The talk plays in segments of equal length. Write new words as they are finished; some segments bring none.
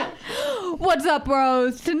What's up,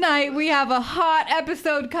 bros? Tonight we have a hot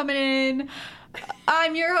episode coming in.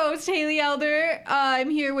 I'm your host, Haley Elder. I'm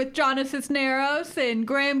here with Jonas Cisneros and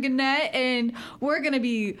Graham Gannett, and we're going to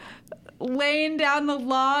be laying down the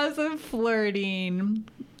laws of flirting.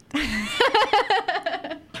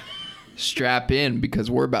 Strap in because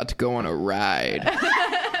we're about to go on a ride.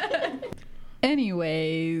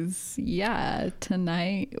 Anyways, yeah,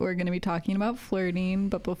 tonight we're going to be talking about flirting,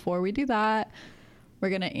 but before we do that, we're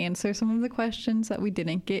going to answer some of the questions that we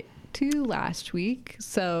didn't get to last week.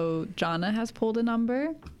 So, Jonna has pulled a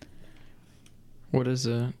number. What is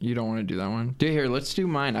it? You don't want to do that one? Here, let's do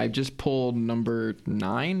mine. I just pulled number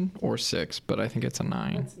 9 or 6, but I think it's a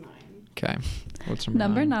 9. That's 9. Okay. What's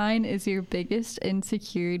Number 9 is your biggest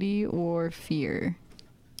insecurity or fear.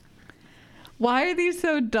 Why are these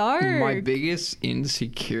so dark? My biggest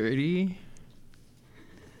insecurity?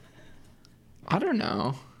 I don't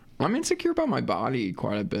know. I'm insecure about my body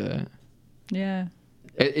quite a bit. Yeah.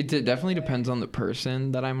 It definitely depends on the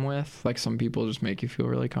person that I'm with. Like, some people just make you feel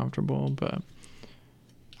really comfortable, but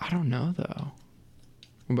I don't know, though.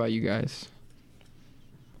 What about you guys?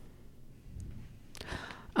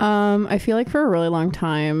 I feel like for a really long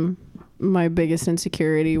time, my biggest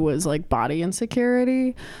insecurity was like body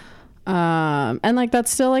insecurity. And like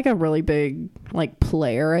that's still like a really big like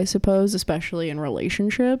player, I suppose, especially in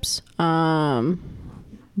relationships.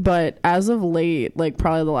 But as of late, like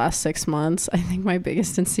probably the last 6 months, I think my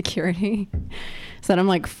biggest insecurity is that I'm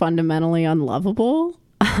like fundamentally unlovable.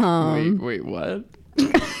 Wait, what?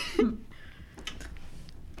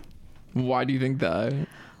 Why do you think that?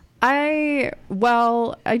 I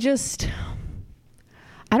don't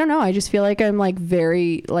know. I just feel like I'm like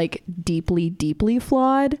very like deeply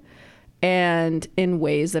flawed, and in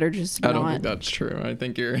ways that are just I don't think that's true. I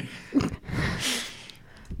think you're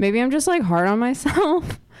maybe I'm just like hard on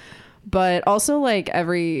myself, but also like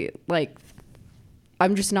I'm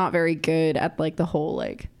just not very good at like the whole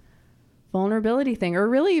like vulnerability thing, or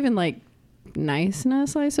really even like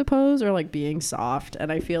niceness, I suppose, or like being soft.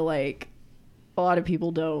 And I feel like a lot of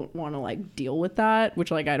people don't want to like deal with that, which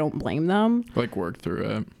like I don't blame them. like work through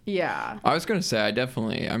it. Yeah. I was gonna say I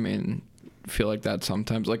feel like that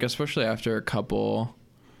sometimes, like especially after a couple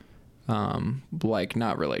like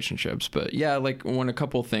not relationships, but yeah, like when a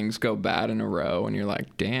couple things go bad in a row and you're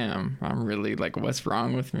like, damn, I'm really like, what's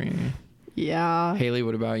wrong with me? Yeah. Haley,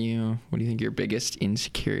 what about you? What do you think your biggest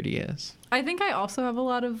insecurity is? I think I also have a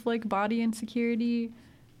lot of like body insecurity,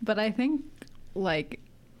 but I think like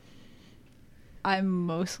I'm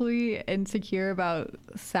mostly insecure about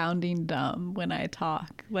sounding dumb when I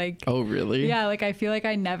talk. Like, oh, really? Yeah, like I feel like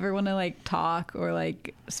I never want to like talk or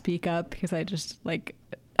like speak up because I just like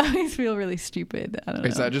always feel really stupid. I don't know.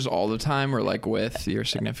 Is that just all the time, or like with your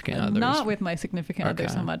significant others? Not with my significant other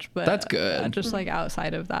so much, but that's good. Just like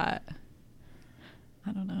outside of that,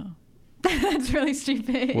 I don't know. That's really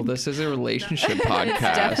stupid. Well, this is a relationship podcast.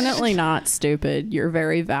 Definitely not stupid. You're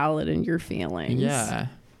very valid in your feelings. Yeah.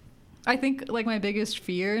 I think like my biggest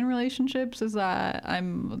fear in relationships is that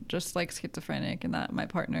I'm just like schizophrenic and that my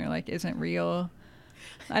partner like isn't real.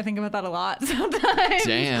 I think about that a lot sometimes.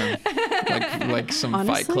 Damn. Like some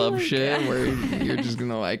Honestly, Fight Club like, shit where you're just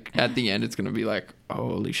gonna like at the end it's gonna be like, oh,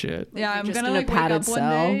 holy shit. Yeah, I'm Just gonna in a like wake padded up one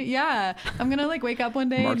cell. day. Yeah, I'm gonna like wake up one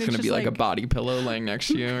day. Mark's and it's gonna be just, like a body pillow laying next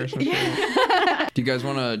to you or something. Yeah. Do you guys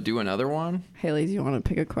want to do another one? Haley, do you want to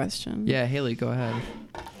pick a question? Yeah, Haley, go ahead.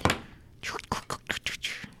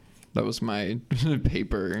 That was my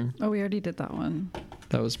paper. Oh, we already did that one.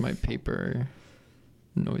 That was my paper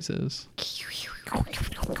noises.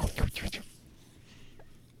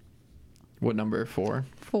 What number? 4?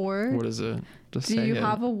 4. What is it? Just Do say you it.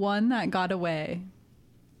 have a one that got away?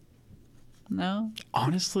 No?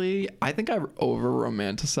 Honestly, I think I over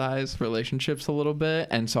romanticize relationships a little bit,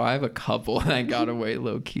 and so I have a couple that got away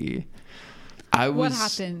low key. What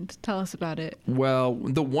happened? Tell us about it. Well,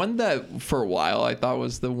 the one that for a while I thought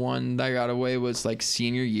was the one that got away was like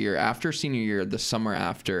senior year. After senior year, the summer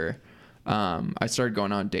after, I started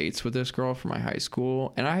going on dates with this girl from my high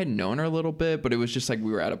school, and I had known her a little bit, but it was just like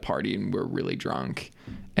we were at a party and we were really drunk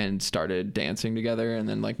and started dancing together and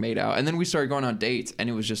then like made out. And then we started going on dates and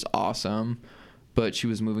it was just awesome. But she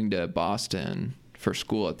was moving to Boston for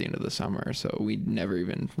school at the end of the summer, so we never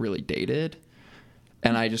even really dated.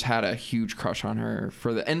 And I just had a huge crush on her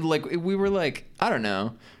and like we were like, I don't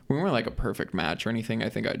know, we weren't like a perfect match or anything. I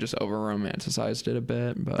think I just over romanticized it a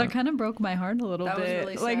bit, but That kind of broke my heart a little That was bit.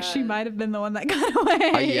 really Like she sad. might have been the one that got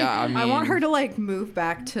away. yeah, I mean, I want her to like move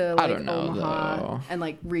back to I like don't know, Omaha though. and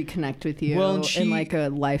like reconnect with you Well, and she- in like a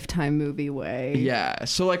Lifetime movie way. Yeah.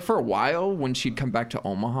 So like for a while when she'd come back to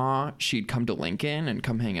Omaha, she'd come to Lincoln and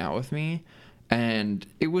come hang out with me. and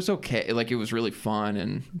it was okay. Like, it was really fun,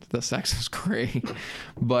 and the sex was great.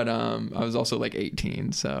 But I was also like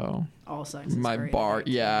 18, so All sex is my great, bar, right?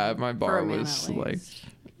 yeah, my For bar a man, was at like, least.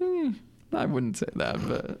 I wouldn't say that,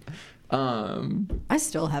 but I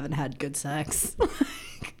still haven't had good sex.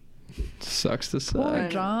 sucks to Poor say.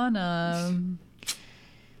 John.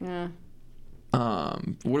 Yeah.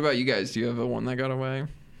 What about you guys? Do you have a one that got away?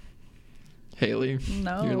 Haley,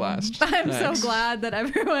 No. your last. I'm Next. so glad that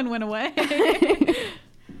everyone went away.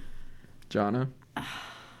 Jonna?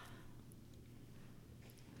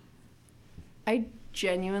 I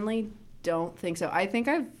genuinely don't think so. I think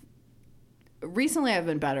recently I've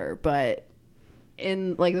been better, but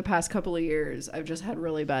in like the past couple of years, I've just had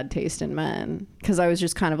really bad taste in men because I was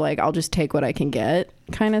just kind of like, I'll just take what I can get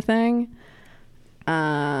kind of thing.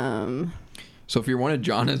 So if you're one of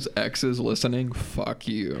Jonna's exes listening, fuck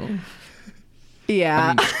you.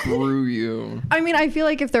 Yeah. I mean, screw you. I mean, I feel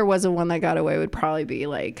like if there was a one that got away, it would probably be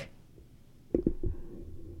like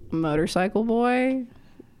Motorcycle Boy.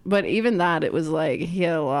 But even that, it was like he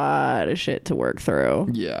had a lot of shit to work through.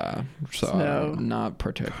 Yeah. So So, not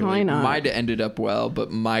particularly. probably not. Might have ended up well,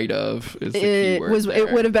 but might have is the key It word was. there.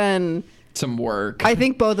 It would have been. some work. I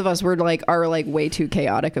think both of us are like way too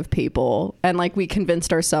chaotic of people, and like we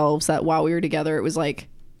convinced ourselves that while we were together, it was like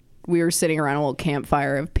we were sitting around a little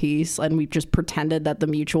campfire of peace, and we just pretended that the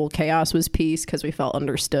mutual chaos was peace because we felt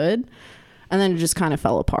understood, and then it just kind of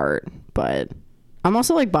fell apart. But I'm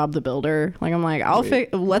also like Bob the Builder. Like I'm like,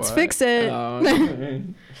 let's What? fix it. Oh, okay.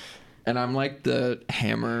 And I'm like the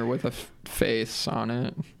hammer with a face on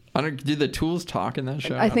it. I don't. Do the tools talk in that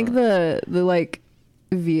show? I think the like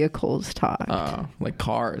vehicles talk. Oh, like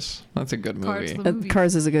Cars. That's a good Cars movie. the movie.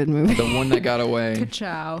 Cars is a good movie. The one that got away.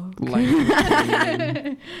 Ka-chow.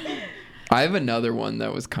 Lightning. I have another one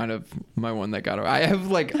that was kind of my one that got away. I have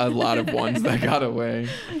like a lot of ones that got away.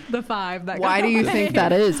 The 5 that Why got do you away. think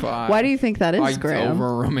that is? Five. Why do you think that is, I Graham? over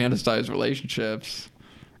romanticize relationships,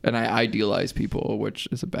 and I idealize people, which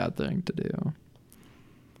is a bad thing to do.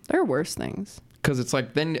 There are worse things. Because it's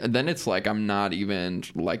like then it's like I'm not even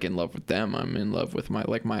like in love with them. I'm in love with my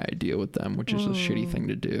idea with them, which is a shitty thing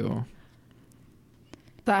to do.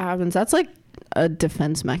 That happens. That's like a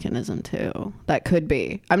defense mechanism too. That could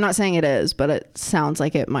be. I'm not saying it is, but it sounds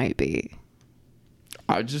like it might be.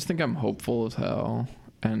 I just think I'm hopeful as hell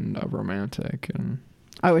and romantic, and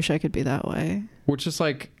I wish I could be that way. which is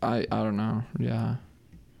like I don't know, yeah,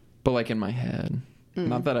 but like in my head.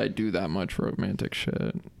 Not that I do that much romantic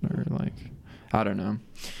shit or like I don't know,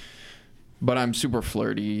 but I'm super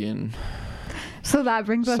flirty and So that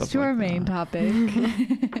brings us Stuff to like our main that.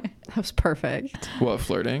 topic. That was perfect. what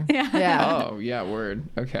flirting? Yeah. Yeah. Oh yeah, word.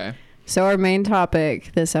 Okay. So our main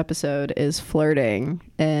topic this episode is flirting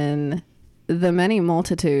and the many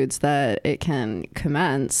multitudes that it can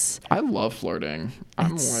commence. I love flirting.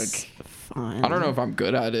 I'm It's like fun. I don't know if I'm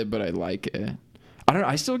good at it, but I like it. I don't know.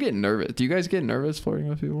 I still get nervous. Do you guys get nervous flirting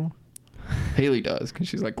with people? Haley does because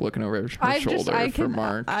she's like looking over her shoulder for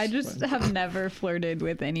Mark. I just have never flirted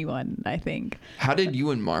with anyone, I think. How did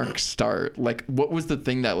you and Mark start? Like, what was the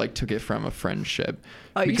thing that like took it from a friendship?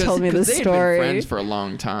 Oh, you told me this they had story. been friends for a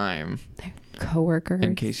long time. Coworkers.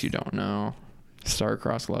 In case you don't know,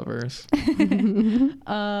 star-crossed lovers.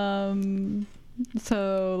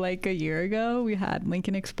 So like a year ago, we had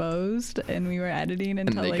Lincoln Exposed, and we were editing And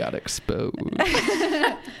until they like got exposed.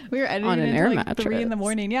 we were editing On an until air like 3 in the mattress.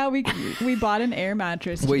 morning. Yeah, we bought an air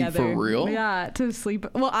mattress Wait, together. for real? Yeah, to sleep.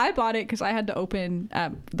 Well, I bought it because I had to open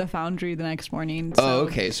at the Foundry the next morning. Oh, so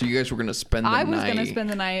okay. So you guys were gonna spend the I night. was gonna spend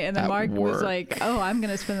the night, and then at Mark was work. like, "Oh, I'm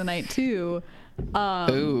gonna spend the night too."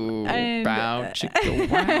 Ooh, and- bow, chicka,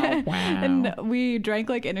 wow, wow. And we drank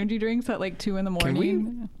like energy drinks at like 2 in the Can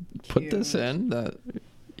morning. we put this in? That.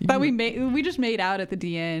 But we just made out at the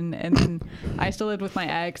DN, and then I still lived with my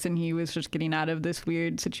ex, and he was just getting out of this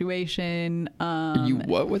weird situation. You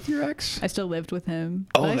what with your ex? I still lived with him.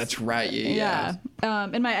 Oh, But I that's right. Yeah.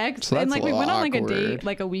 And my ex, So and that's like a we went little on like a awkward. date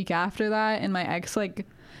like a week after that, and my ex like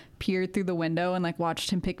peered through the window and like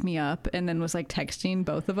watched him pick me up, and then was like texting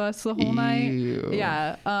both of us the whole night. Ew.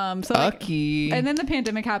 Yeah. So like, Ucky. and then the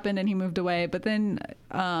pandemic happened, and he moved away. But then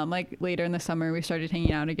like later in the summer, we started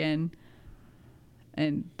hanging out again.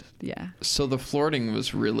 And yeah. So the flirting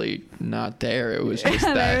was really not there. It was just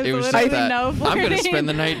There that. was It was just literally that. no I'm gonna flirting. spend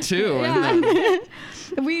the night too. And then, Yeah.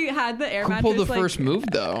 We had the air who mattress. pulled the like, first move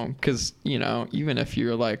though? Because even if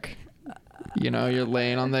you're like You're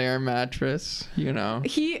laying on the air mattress,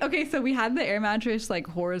 So we had the air mattress like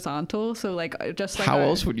horizontal, so like just like How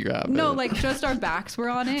else would you have no, it? like just our backs were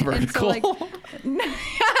on it. Vertical? And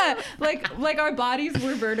so like our bodies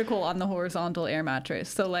were vertical on the horizontal air mattress.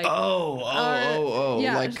 So like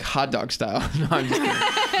yeah. like hot dog style. No, I'm just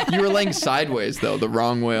kidding. You were laying sideways though, the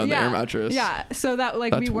wrong way on the air mattress. Yeah. So that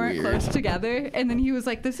like we That's weren't weird. close together. And then he was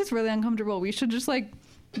like, this is really uncomfortable. We should just like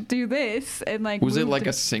do this and like Was it move like to-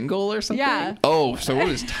 a single or something? Yeah. Oh, so it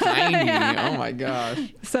was tiny. Yeah. Oh my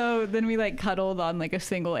gosh. So then we like cuddled on like a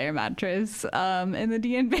single air mattress in the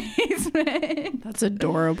DN basement. That's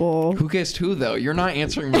adorable. Who kissed who though? You're not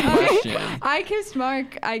answering my question. I kissed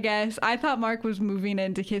Mark, I guess. I thought Mark was moving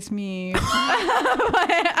in to kiss me. But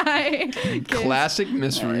I kissed- Classic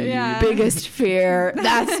misread. Yeah. Biggest fear.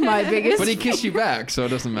 That's my biggest. But he kissed you back, so it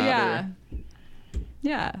doesn't matter.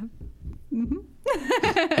 Yeah. Hmm.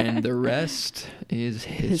 And the rest is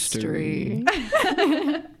history.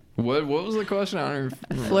 What was the question? I don't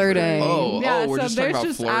remember. Flirting. Yeah, we're so just talking there's about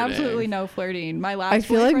just flirting. absolutely no flirting. My last I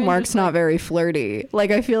feel like boyfriend Mark's just, not like- very flirty.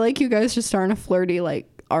 Like I feel like you guys just aren't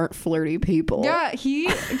flirty people. Yeah, he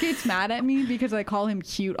gets mad at me because I call him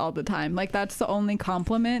cute all the time. Like that's the only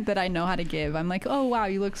compliment that I know how to give. I'm like, oh wow,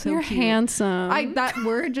 you look so You're cute. handsome. That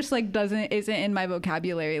word just like isn't in my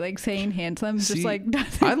vocabulary. Like saying handsome just See, like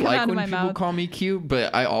doesn't I come like out of when my people mouth. call me cute,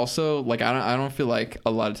 but I also like I don't feel like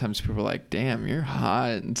a lot of times people are like, "Damn, you're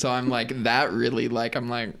hot," and so I'm like that really like I'm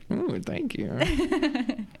like, "Ooh, thank you."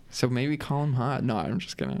 So maybe call him hot. No, I'm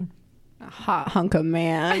just gonna. Hot hunk of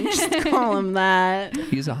man. Just call him that.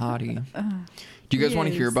 He's a hottie. Do you guys he want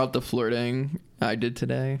to hear is. about the flirting I did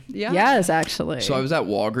today? Yeah. Yes, actually. So I was at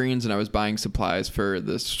Walgreens and I was buying supplies for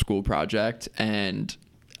this school project, and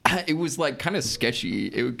it was like kind of sketchy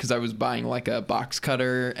because I was buying like a box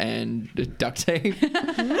cutter and duct tape.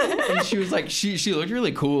 And she was like, she looked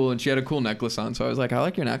really cool and she had a cool necklace on. So I was like, I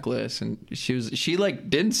like your necklace. And she like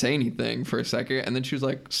didn't say anything for a second. And then she was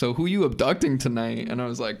like, so who you abducting tonight? And I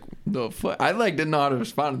was like, the fuck? I like didn't know how to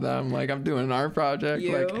respond to that. I'm like, I'm doing an art project.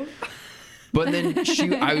 Like, but then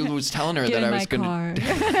I was telling her Get that in I was my gonna car.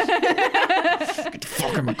 get the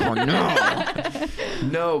fuck in my car.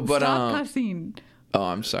 No, but Stop cussing. oh,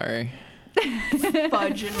 I'm sorry.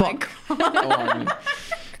 fudge in Fuck.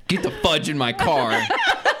 Get the fudge in my car.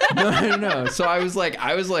 No. So I was like,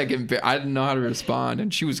 I didn't know how to respond,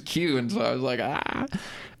 and she was cute, and so I was like, ah.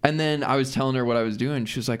 And then I was telling her what I was doing.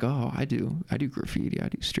 She was like, oh, I do graffiti, I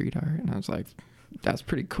do street art, and I was like, that's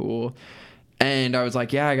pretty cool. And I was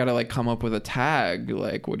like, yeah, I gotta like come up with a tag.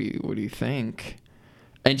 Like, what do you think?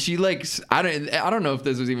 And she like, I don't know if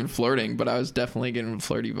this was even flirting, but I was definitely getting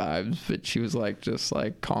flirty vibes. But she was like, just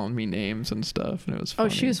like calling me names and stuff, and it was funny. Oh,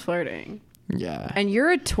 she was flirting. Yeah. And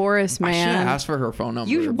you're a Taurus, I should have man. asked for her phone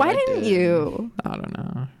number. You. but Why I didn't you? I don't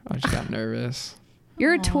know. I just got nervous.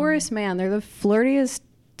 You're a Taurus, man. They're the flirtiest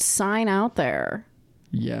sign out there.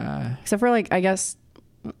 Yeah. Except for like, I guess.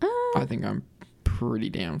 I think I'm pretty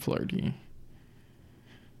damn flirty.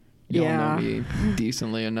 Y'all Yeah. know me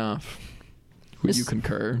decently enough. Would you Just-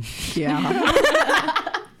 concur?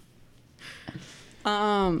 Yeah.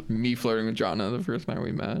 Me flirting with Jonna the first night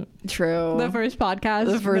we met. True. The first podcast.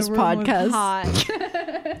 The first room was podcast.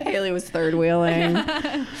 hot. Haley was third wheeling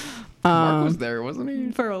Mark was there, wasn't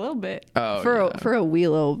he? For a little bit. Oh, for yeah. a wee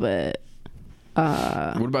little bit.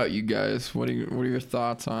 What about you guys? What are your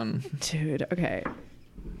thoughts on? Dude, okay.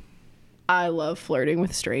 I love flirting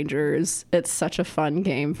with strangers. It's such a fun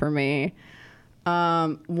game for me.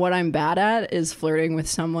 What I'm bad at is flirting with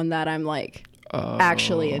someone that I'm like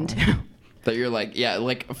actually into. That you're like, yeah,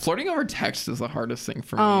 like flirting over text is the hardest thing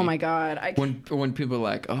for me. Oh my god. When people are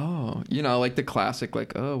like, oh, like the classic,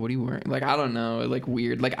 like, oh, what are you wearing? Like, I don't know, like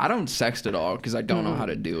weird. Like, I don't sext at all because I don't know how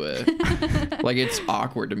to do it. Like, it's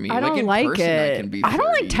awkward to me. I don't in like person, it. I can be I don't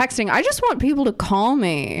like flirty. texting. I just want people to call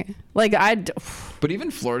me. Like But even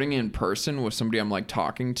flirting in person with somebody I'm like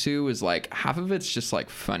talking to is like half of it's just like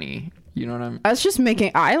funny. You know what I'm? it's just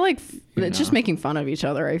making it's just know. making fun of each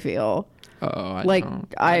other, I feel. Oh, I Like,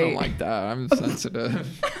 don't. I- I don't like that. I'm sensitive.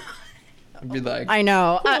 I'd be like, I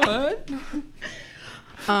know. what?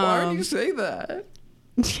 Why do you say that?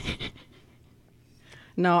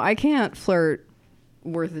 No, I can't flirt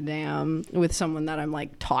worth a damn with someone that I'm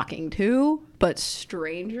like talking to, but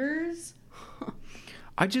strangers.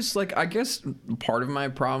 I just like, I guess part of my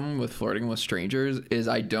problem with flirting with strangers is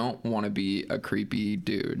I don't want to be a creepy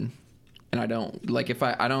dude. And I don't like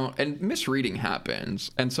and misreading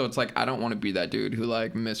happens. And so it's like, I don't want to be that dude who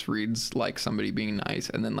like misreads like somebody being nice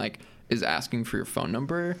and then like is asking for your phone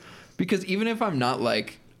number. Because even if I'm not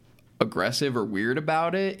like aggressive or weird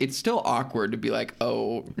about it, it's still awkward to be like,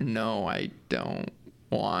 oh, no, I don't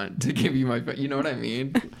want to give you my, you know what I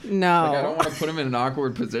mean? No. Like, I don't want to put him in an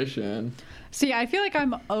awkward position. See, I feel like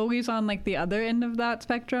I'm always on like the other end of that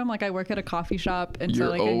spectrum. Like I work at a coffee shop, and You're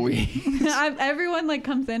so like always. everyone like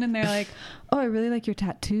comes in and they're like, "Oh, I really like your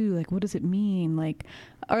tattoo. Like, what does it mean?" Like,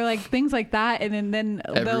 or like things like that. And then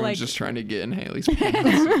they'll Everyone's like, just trying to get in Haley's pants.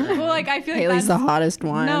 well, like I feel like Haley's the that's, hottest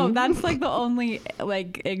one. no, that's like the only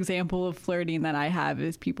like example of flirting that I have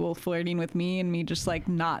is people flirting with me and me just like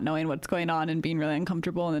not knowing what's going on and being really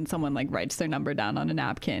uncomfortable, and then someone like writes their number down on a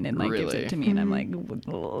napkin and like gives Really? it to me, and I'm like,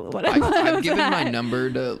 what? I've given my number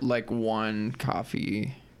to like one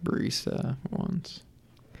coffee barista once,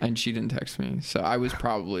 and she didn't text me, so I was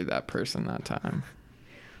probably that person that time.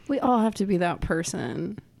 We all have to be that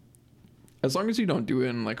person. As long as you don't do it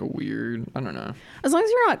in like a weird, I don't know. As long as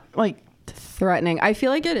you're not like threatening. I feel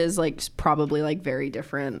like it is like probably like very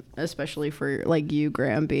different, especially for like you,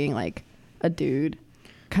 Graham, being like a dude.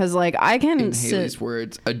 Cause like I can In Haley's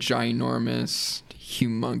words, a ginormous,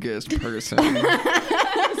 humongous person.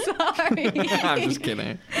 Sorry. I'm just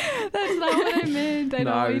kidding. That's not what I meant. I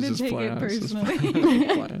No, I don't was want you to just take playing. it I was just personally.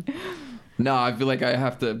 playing. No, I feel like I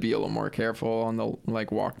have to be a little more careful on the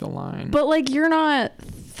like walk the line. But like you're not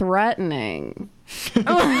threatening.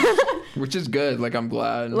 Which is good. Like I'm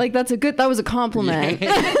glad. Like that was a compliment.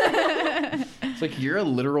 It's like you're a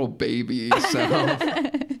literal baby, so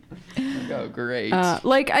like, oh great.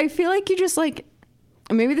 Like I feel like you just like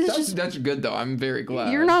maybe this is just That's good though. I'm very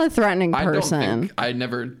glad. you're not a threatening I don't person. think I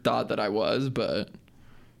never thought that I was, but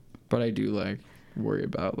I do like worry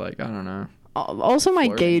about like I don't know. Also, my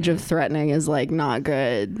Flirting. gauge of threatening is like not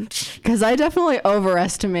good because I definitely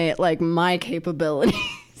overestimate like my capabilities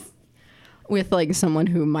with like someone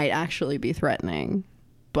who might actually be threatening.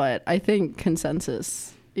 But I think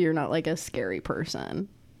consensus, you're not like a scary person.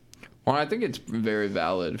 Well, I think it's very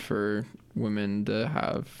valid for women to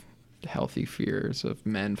have healthy fears of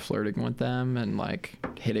men flirting with them and like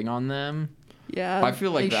hitting on them. Yeah, I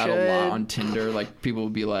feel like they that a lot should. on Tinder. Like people will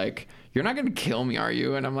be like, "You're not gonna kill me, are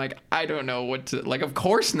you?" And I'm like, "I don't know what to like. Of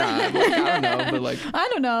course not. Like I don't know, but like I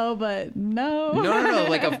don't know, but no. no.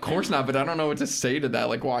 Like of course not. But I don't know what to say to that.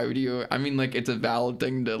 Like why would you? I mean, like it's a valid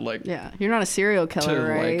thing to like Yeah, you're not a serial killer,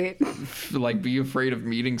 right? like be afraid of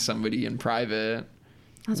meeting somebody in private.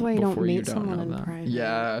 That's why you don't before meet don't someone know in them. private.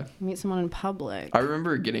 Yeah. You meet someone in public. I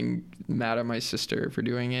remember getting mad at my sister for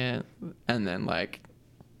doing it, and then like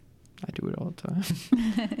I do it all the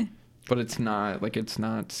time. But it's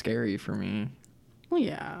not scary for me, Well,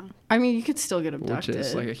 yeah. I mean, you could still get which abducted.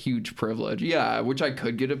 is like a huge privilege. Yeah, which I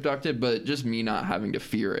could get abducted, but just me not having to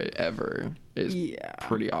fear it ever is Yeah.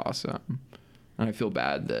 pretty awesome. And I feel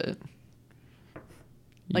bad that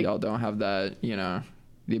Like- y'all don't have that,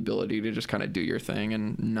 the ability to just kind of do your thing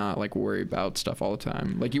and not like worry about stuff all the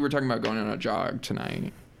time. Like you were talking about going on a jog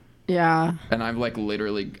tonight. Yeah. And I'm like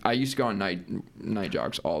literally, I used to go on night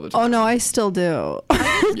jogs all the time. Oh no, I still do.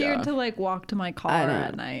 I'm scared Yeah. to like walk to my car I don't-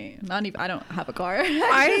 at night. Not even. I don't have a car.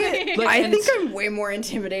 I and think I'm way more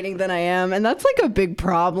intimidating than I am, and that's like a big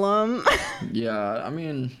problem. Yeah, I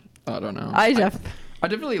mean, I don't know. I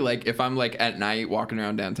definitely like if I'm like at night walking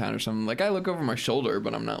around downtown or something, like I look over my shoulder,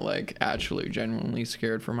 but I'm not like actually genuinely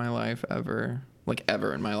scared for my life ever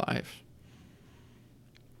in my life.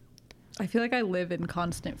 I feel like I live in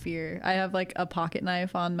constant fear. I have like a pocket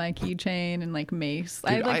knife on my keychain and like mace.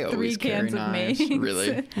 I Dude, have like I 3 always carry cans of knives. mace.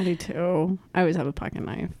 Really? I do too. I always have a pocket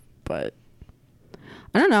knife, but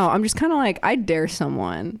I don't know. I'm just kind of like I dare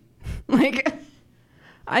someone, like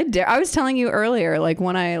I dare. I was telling you earlier, like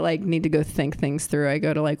when I like need to go think things through, I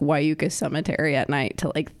go to like Waiuka Cemetery at night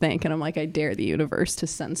to like think, and I'm like, I dare the universe to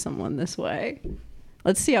send someone this way.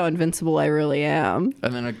 Let's see how invincible I really am.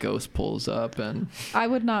 And then a ghost pulls up and I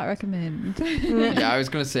would not recommend. yeah, I was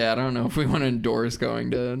gonna say I don't know if we want to endorse going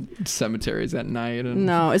to cemeteries at night. And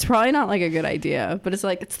No, it's probably not like a good idea, but it's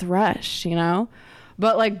like it's the rush, you know?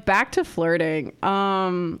 But like back to flirting.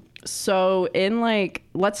 So in like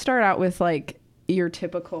let's start out with like your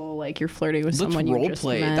typical like you're flirting with let's someone you role just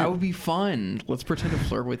play. met. That would be fun. Let's pretend to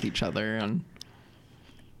flirt with each other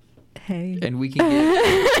Hey. and we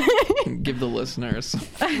can give the listeners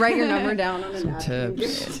Write your number down on a some napkin.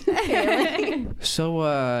 tips. So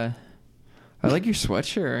I like your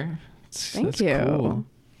sweatshirt. Thank That's you. Cool.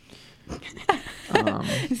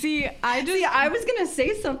 See, I just I was gonna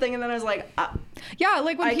say something and then I was like, yeah,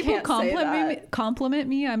 like when I people can't say compliment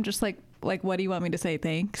me, I'm just like what do you want me to say?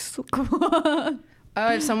 Thanks.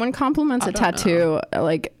 if someone compliments I a don't tattoo,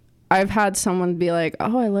 like I've had someone be like,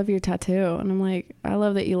 "Oh, I love your tattoo," and I'm like, "I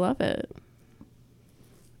love that you love it."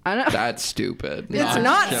 I don't. That's stupid. It's No,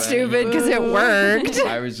 not I'm kidding. stupid because it worked.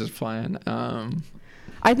 I was just playing.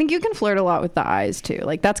 I think you can flirt a lot with the eyes too.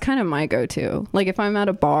 Like that's kind of my go-to. Like if I'm at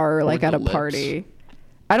a bar or like with at a the lips. party.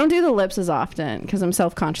 I don't do the lips as often because I'm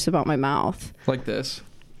self-conscious about my mouth. Like this.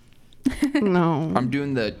 No. I'm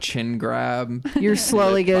doing the chin grab. You're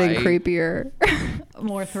slowly lip getting bite. creepier.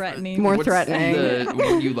 More threatening. More What's threatening.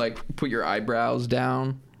 when you like put your eyebrows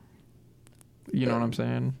down. You know what I'm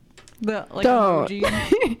saying? The like Don't.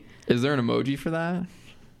 emoji. Is there an emoji for that?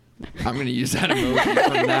 I'm gonna use that emoji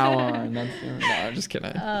from now on. No, I'm just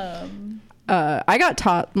kidding. I got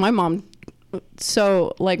taught my mom.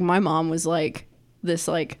 So like my mom was like this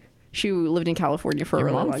like she lived in California for Your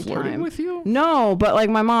a really mom long flirted time. with you? No, but like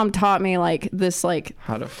my mom taught me like this like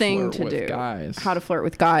How to thing flirt to with do. guys. How to flirt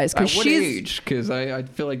with guys At because what she's age? Because I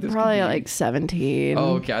feel like this probably could be... like 17.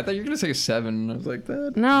 Oh, okay. I thought you were gonna say 7. I was like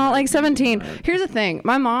that. No, like 17. Here's the thing.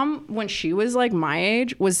 My mom, when she was like my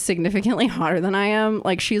age, was significantly hotter than I am.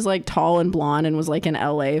 Like she's like tall and blonde and was like in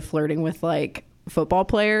LA flirting with like football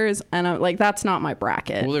players. And I'm like, that's not my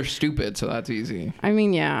bracket. Well, they're stupid, so that's easy. I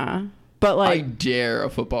mean, yeah. But I like dare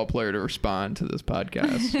a football player to respond to this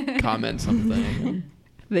podcast, comment something.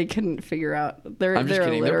 they couldn't figure out. They're I'm just they're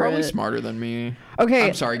kidding. illiterate. They're probably smarter than me. Okay.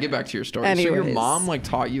 I'm sorry. Get back to your story. So your Anyways. mom like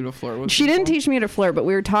taught you to flirt with She didn't people? teach me to flirt, but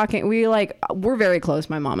we were talking. We're very close,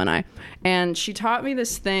 my mom and I. And she taught me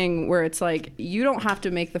this thing where it's like you don't have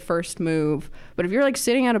to make the first move, but if you're like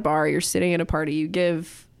sitting at a bar, you're sitting at a party, you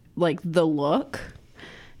give like the look,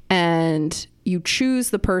 and you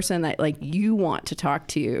choose the person that like you want to talk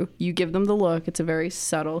to you. You give them the look. It's a very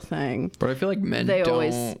subtle thing. But I feel like men They don't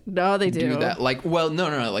always no, they do that. Like, well, no.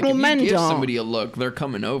 Like, Well, if men you give don't. somebody a look, they're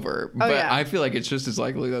coming over. But yeah. I feel like it's just as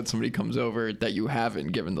likely that somebody comes over that you haven't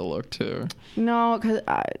given the look to. No, because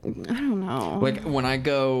I don't know. Like when I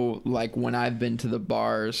go, like when I've been to the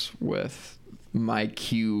bars with my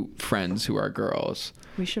cute friends who are girls,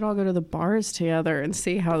 we should all go to the bars together and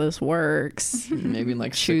see how this works. maybe in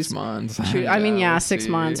like Choose- 6 months. I mean, yeah, we'll 6 see.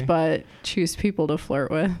 months, but choose people to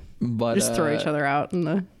flirt with. But Just throw each other out in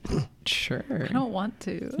the. Sure. I don't want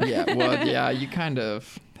to. Yeah. Well, yeah. You kind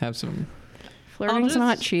of have some. Flirting's just-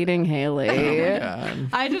 not cheating, Haley. Oh my God.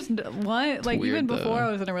 I just want like weird, even before though.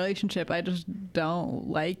 I was in a relationship, I just don't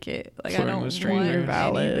like it. Like Flirting I don't with want strangers.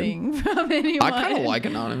 Valid. anything from anyone. I kind of like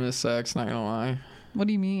anonymous sex. Not gonna lie. What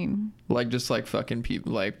do you mean? Like just like fucking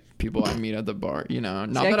people, like people I meet at the bar. You know,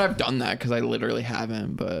 not See, I that I've done that because I literally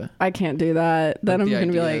haven't. But I can't do that. Then But I'm the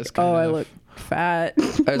gonna be idea is like, kind oh, I of- look fat.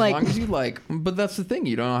 as like, long as you like, but that's the thing.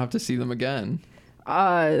 You don't have to see them again.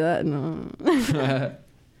 no.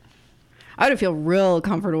 I would feel real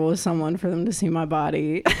comfortable with someone for them to see my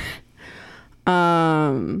body.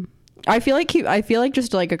 I feel like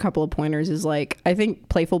just like a couple of pointers is like I think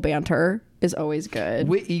playful banter is always good.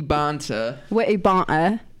 Witty banter. Witty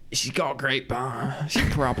banter. She's got great banter. She's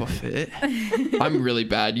proper fit. I'm really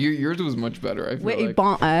bad. Yours was much better. I feel Witty like.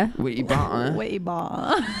 banter. Witty banter. Way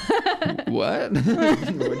ba. What?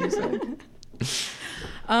 What'd you say?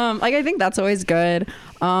 Like I think that's always good.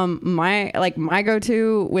 My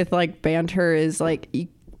go-to with like banter is like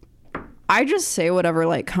I just say whatever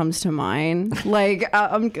like comes to mind. Like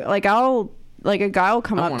I'll like a guy will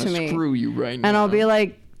come I up want to to me screw you right now. and I'll be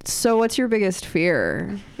like, so what's your biggest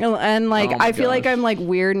fear? And like Oh my I feel like gosh. I'm like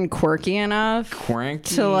weird and quirky enough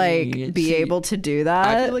cranky to like be See, able to do that.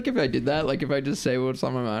 I feel like if I did that, like if I just say what's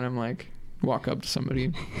on my mind, I'm like, walk up to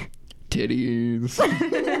somebody, titties.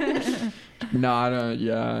 No, I don't.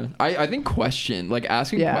 Yeah, I think asking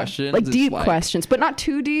questions, like is deep questions, but not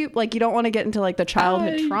too deep. Like you don't want to get into like the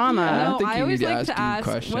childhood trauma. I don't No, think I you always need to like to ask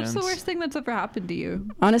deep ask, what's the questions. worst thing that's ever happened to you?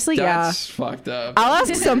 Honestly, That's fucked up. I'll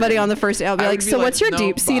ask somebody on the first day. I'll be I like, would be so what's your "No,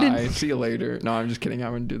 deep-seated bye. See you later." No, I'm just kidding. I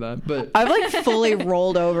wouldn't do that. But I've like fully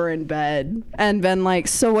rolled over in bed and been like,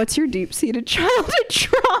 so what's your deep-seated childhood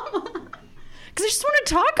trauma? Because I just want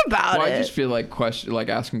to talk about well, it. I just feel like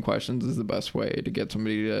asking questions is the best way to get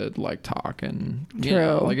somebody to like talk and you True.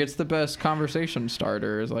 know, like it's the best conversation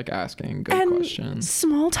starter is like asking good and questions.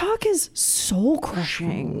 small talk is soul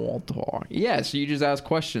crushing. Small talk. Yeah, so you just ask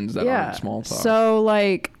questions that aren't small talk. So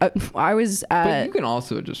like, I was but at. you can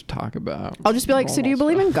also just talk about. I'll just be like, so do you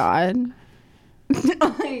normal believe in stuff.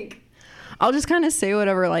 God? Like, I'll just kind of say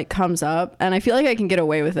whatever like comes up, and I feel like I can get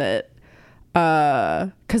away with it,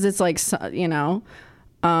 because it's like you know.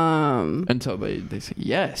 Until they say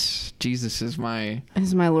yes, Jesus is my.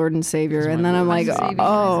 Is my Lord and Savior, Is and my then I'm Lord like, and Saving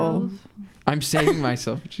oh. myself. I'm saving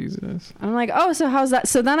myself, Jesus. I'm like, oh, so how's that?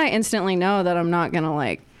 So then I instantly know that I'm not gonna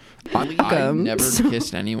like. I them. never So-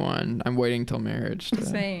 kissed anyone. I'm waiting till marriage.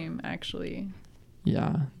 Same, actually.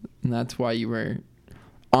 Yeah, and that's why you were.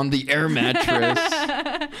 on the air mattress.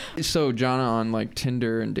 So, Jonna, on like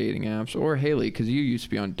Tinder and dating apps, or Haley, because you used to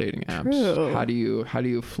be on dating apps. True. How do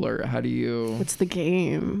you flirt? How do you? What's the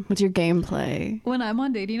game? What's your gameplay? When I'm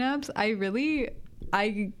on dating apps, I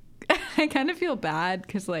kind of feel bad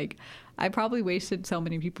because like I probably wasted so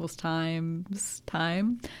many people's time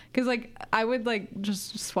because like I would like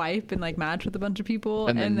just swipe and like match with a bunch of people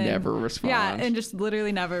And then never respond. Yeah, and just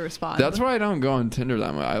literally never respond. That's why I don't go on Tinder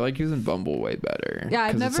that much. I like using Bumble way better. Yeah,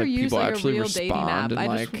 I've 'cause it's never used people like a actually real dating app. respond and, I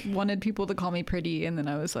like, just wanted people to call me pretty, and then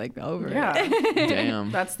I was like over it. Yeah.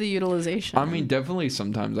 damn. That's the utilization. I mean, definitely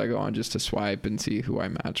sometimes I go on just to swipe and see who I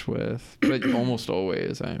match with, but almost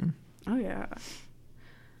always I'm Oh yeah.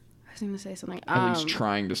 I was going to say something. at least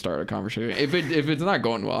trying to start a conversation. If it's not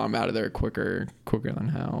going well, I'm out of there quicker than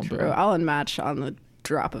hell. True. But I'll unmatch on the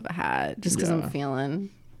drop of a hat just because Yeah. I'm feeling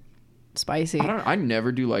spicy. I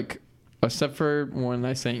never do like, except for when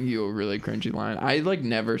I sent you a really cringy line. I like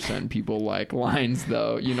never send people like lines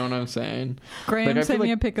though. You know what I'm saying? Graham Like, I sent feel me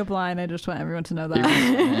like- a pickup line. I just want everyone to know It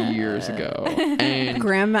that. was years ago, and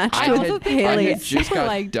Graham matched I with had, Haley. I had just super got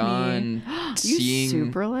liked me. done You seeing.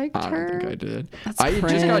 super liked I her? don't think I did. That's I had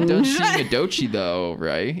just got done cringe. seeing Adochi though,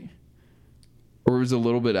 right? Or it was a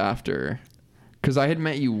little bit after, because I had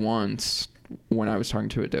met you once when I was talking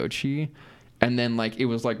to Adochi, and then like it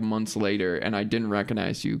was like months later, and I didn't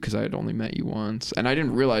recognize you because I had only met you once, and I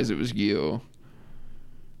didn't realize it was you.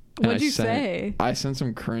 And What'd I you sent- say? I sent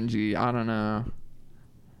some cringy. I don't know.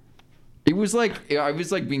 It was like I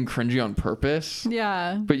was like being cringy on purpose.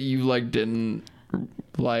 Yeah. But you like didn't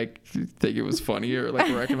like think it was funny or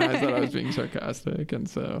like recognize that I was being sarcastic, and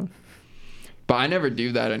so. But I never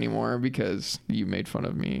do that anymore because you made fun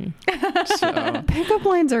of me. So Pickup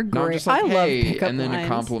lines are no, I'm great. just like, I hey, love pickup and then lines. a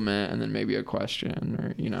compliment, and then maybe a question,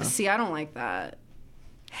 or you know. See, I don't like that.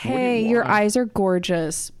 do you Hey, your want? eyes are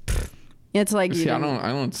gorgeous. Pfft. It's like you See, I didn't-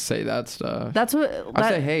 don't say that stuff. That's what I that,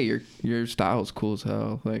 say, hey, your style's cool as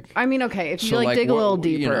hell. Like, I mean, okay, if you so, like dig a what- little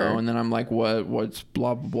deeper. you know, and then I'm like, what's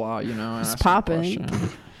blah blah blah, you know, and It's ask them a poppin'. question.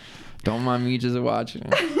 Don't mind me just watching.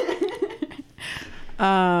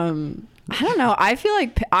 I don't know. I feel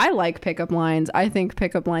like I like pickup lines. I think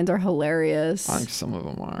pickup lines are hilarious. I think some of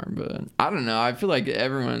them are, but I don't know. I feel like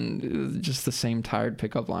everyone is just the same tired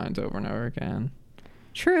pickup lines over and over again.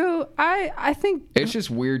 True. I think It's just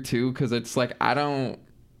weird too, because it's like I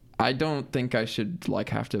don't think I should like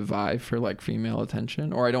have to vie for like female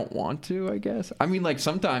attention, or I don't want to. I guess. I mean, like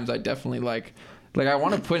sometimes I definitely like I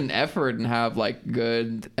want to put an effort and have like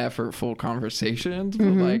good, effortful conversations, but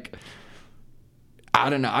like. I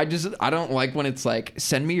don't know. I don't like when it's like,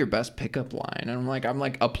 send me your best pickup line. And I'm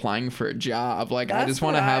like applying for a job. Like, I That's just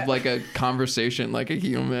want to what have I- like a conversation like a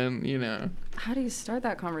human, you know. how do you start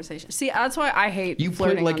that conversation? See, that's why I hate You put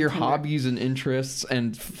flirting like on your Tinder. hobbies and interests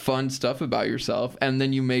and fun stuff about yourself, and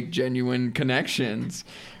then you make genuine connections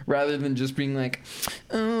rather than just being like,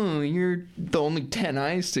 oh, you're the only 10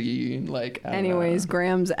 I see. Like, I don't Anyways, know.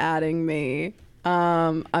 Graham's adding me.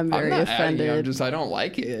 I'm very I'm not adding you, offended. I don't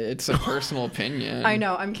like it. It's a personal opinion. I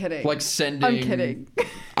know, I'm kidding. Like sending. I'm kidding.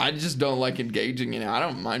 I just don't like engaging in it. I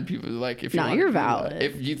don't mind people like if you. No, wanna you're do that. valid.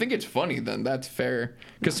 If you think it's funny, then that's fair.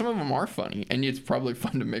 Because some of them are funny, and it's probably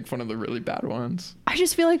fun to make fun of the really bad ones. I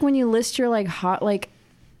just feel like when you list your like hot like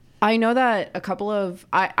I know that a couple of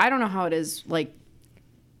I don't know how it is like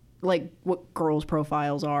what girls'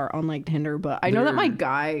 profiles are on like Tinder, but I know that my They're-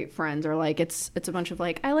 guy friends are like it's a bunch of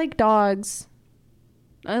like I like dogs.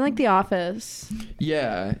 I like The Office.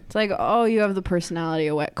 Yeah, It's like, oh, you have the personality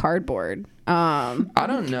of wet cardboard. I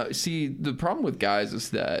don't know. See, the problem with guys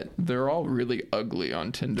is that they're all really ugly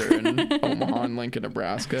on Tinder in Omaha and Lincoln,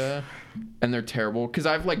 Nebraska, and they're terrible. Because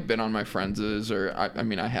I've like been on my friends's, or I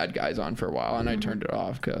mean, I had guys on for a while, and I turned it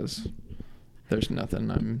off because there's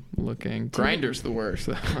nothing. I'm looking. Grindr's the worst.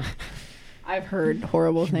 I've heard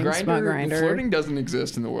horrible things about Grindr. Flirting doesn't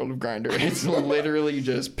exist in the world of Grindr. It's literally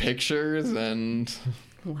just pictures and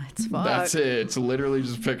Let's fuck. that's it. It's literally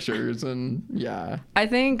just pictures and yeah. I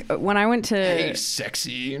think when I went to Hey,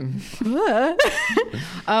 sexy. when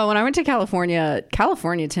I went to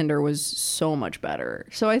California Tinder was so much better.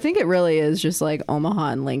 So I think it really is just like Omaha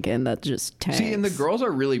and Lincoln that just tanks. See, and the girls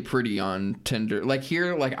are really pretty on Tinder. Like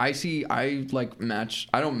here, like I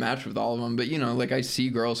don't match with all of them, but you know, like I see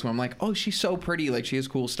girls who I'm like, oh, she's so pretty. Like she has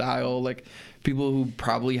cool style. Like people who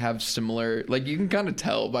probably have similar, like you can kind of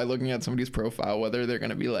tell by looking at somebody's profile whether they're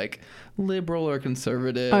going to be like liberal or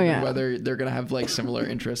conservative, Oh, and yeah. whether they're going to have like similar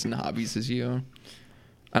interests and hobbies as you.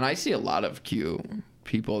 And I see a lot of cute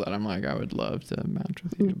people that I'm like, I would love to match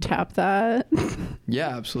with you. but- Tap that.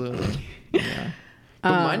 Yeah, absolutely. Yeah.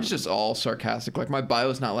 But mine's just all sarcastic. Like, my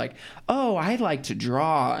bio's not like, oh, I like to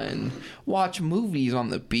draw and watch movies on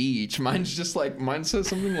the beach. Mine's just like, mine says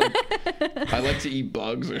something like, I like to eat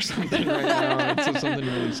bugs or something right now. It says something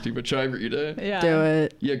really stupid. Should I read it? Yeah. Do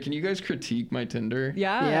it. Yeah, can you guys critique my Tinder?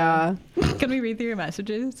 Yeah. Yeah. Can we read through your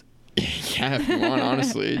messages? Yeah, if you want,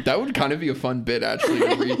 honestly. That would kind of be a fun bit, actually,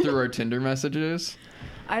 to read through our Tinder messages.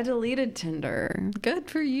 I deleted Tinder. Good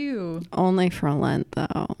for you. Only for Lent,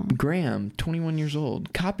 though. Graham, 21 years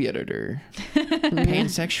old, copy editor,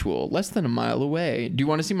 pansexual, less than a mile away. Do you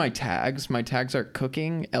want to see my tags? My tags are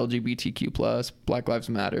cooking, LGBTQ+, Black Lives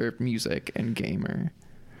Matter, music, and gamer.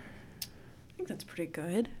 I think that's pretty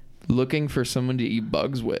good. Looking for someone to eat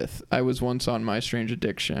bugs with. I was once on My Strange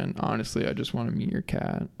Addiction. Honestly, I just want to meet your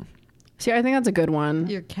cat. See, I think that's a good one.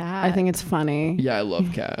 Your cat. I think it's funny. Yeah, I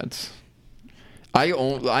love cats. I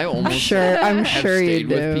almost I'm have sure you stayed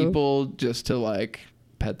with do. people just to like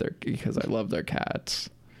pet their because I love their cats.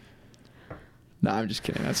 No, I'm just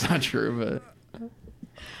kidding. That's not true, but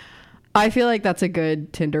I feel like that's a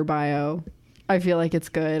good Tinder bio. I feel like it's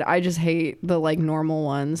good. I just hate the like normal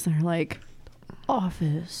ones. They're like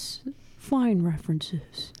office, fine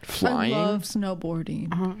references. flying, I love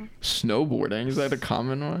snowboarding. snowboarding. Is that a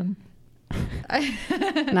common one?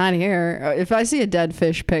 Not here. If I see a dead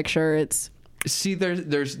fish picture, it's See,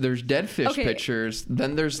 there's dead fish Okay. pictures.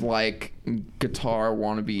 Then there's like guitar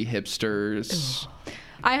wannabe hipsters.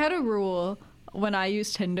 I had a rule when I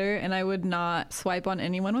used Tinder, and I would not swipe on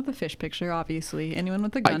anyone with a fish picture, obviously. Anyone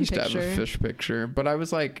with a I gun used picture. to have a fish picture, but I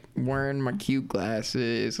was like wearing my cute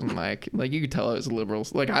glasses and like you could tell I was a liberal.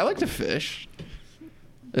 Like I like to fish.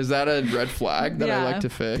 Is that a red flag that I Yeah. like to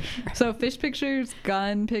fish? So fish pictures,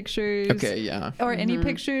 gun pictures. Okay, yeah. Or any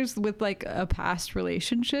pictures with like a past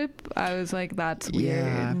relationship. I was like, that's weird.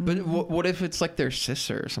 Yeah, but what if it's like their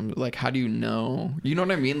sister or something? Like, how do you know? You know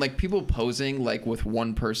what I mean? Like people posing like with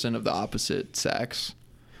one person of the opposite sex.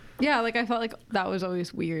 Yeah, like I felt like that was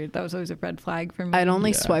always weird. That was always a red flag for me. I'd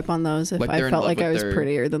only Yeah. swipe on those if Like they're I in felt love like with I was their-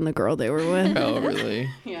 prettier than the girl they were with. Oh, really?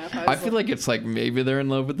 Yeah, I feel like it's like maybe they're in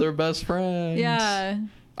love with their best friend. Yeah.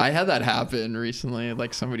 I had that happen recently.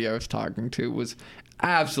 Like somebody I was talking to was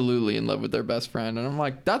absolutely in love with their best friend, and I'm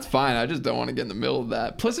like, that's fine. I just don't want to get in the middle of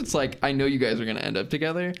that. Plus, it's like I know you guys are gonna end up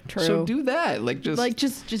together. True. So do that. Like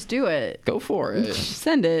just do it. go for it.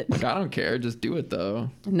 Send it. Like I don't care. Just do it though.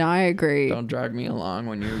 No, I agree. Don't drag me along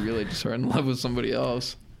when you're really just in love with somebody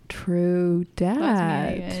else. True That's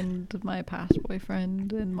me dad. and my past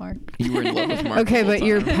boyfriend and Mark. You were in love with Mark. Okay, the whole but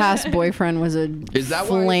your time. past boyfriend was a Is that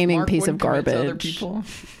why flaming Mark piece of wouldn't commit to other garbage. people?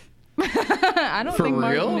 I don't For think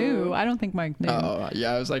Mark real? knew. I don't think Mark knew. Oh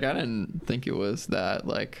yeah, I was like, I didn't think it was that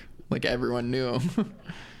like everyone knew.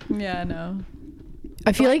 Yeah, no.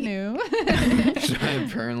 I feel like Knew.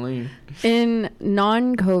 Apparently. in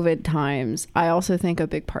non-COVID times, I also think a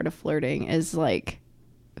big part of flirting is like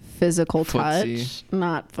physical Footsie. touch,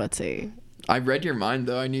 not footsie. I read your mind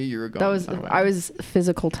though. I knew you were going. That was that way. I was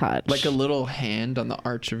physical touch. like a little hand on the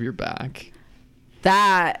arch of your back.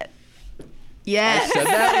 that. I Yes. said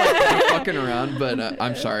that like I'm fucking around, but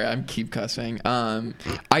I'm sorry. I'm keep cussing.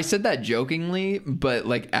 I said that jokingly, but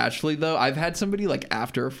like actually though, I've had somebody like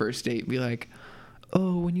after a first date be like,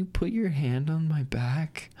 "Oh, when you put your hand on my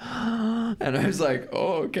back," and I was like,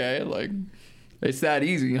 "Oh, okay." Like, it's that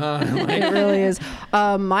easy, huh? Like, It really is.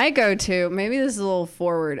 My go-to, maybe this is a little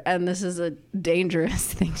forward, and this is a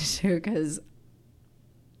dangerous thing to do because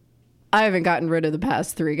I haven't gotten rid of the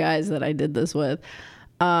past 3 guys that I did this with.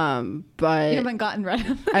 But You haven't gotten rid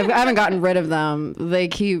of I haven't gotten rid of them. They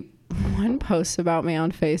keep one post about me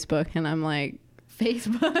on Facebook, and I'm like,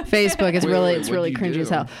 Facebook. Facebook is Wait, really wait, it's what'd really you cringy do? as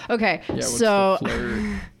hell. Okay, yeah. What's so the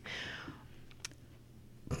flirt?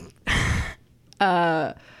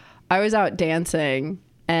 I was out dancing,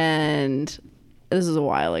 and this is a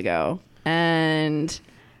while ago, and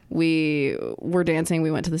we were dancing.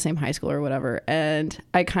 We went to the same high school or whatever, and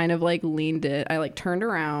I kind of like leaned it. I like turned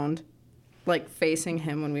around, like facing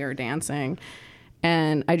him when we were dancing,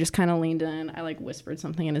 and I just kind of leaned in. I like whispered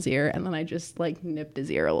something in his ear, and then I just like nipped his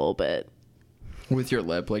ear a little bit. With your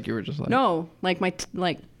lip, like you were just like. No, like my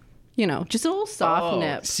you know, just a little soft Oh,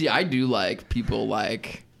 nip. See, I do like people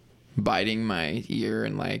like biting my ear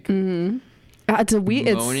and like It's a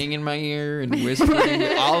it's moaning in my ear and whispering.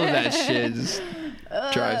 All of that shit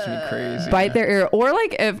drives me crazy. bite their ear, or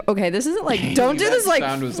like if this isn't like don't do That this like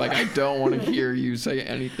sound was like I don't want to hear you say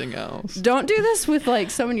anything else. don't do this with like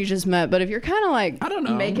someone you just met, but if you're kind of like I don't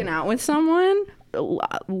know. making out with someone,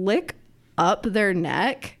 lick up their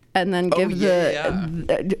neck and then give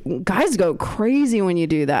guys go crazy when you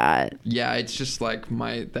do that. Yeah, it's just like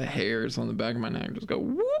the hairs on the back of my neck just go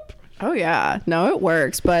whoop. Oh yeah, no, it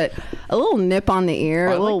works. But a little nip on the ear,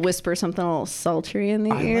 I a little like- whisper something a little sultry in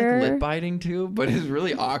the I ear. like lip biting too, but it's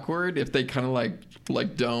really awkward if they kind of like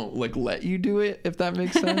don't like let you do it, if that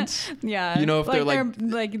makes sense. Yeah. You know, if they're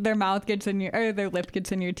their mouth gets in your, or their lip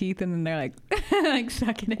gets in your teeth, and then they're like, like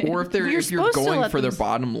sucking it. Or if they're You're if you're supposed to going let for their them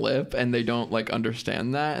bottom lip and they don't like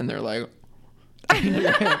understand that, and they're like,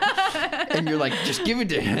 and you're like, just give it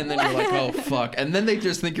to him, and then you're like, oh fuck, and then they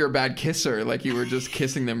just think you're a bad kisser, like you were just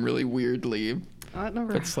kissing them really weirdly. That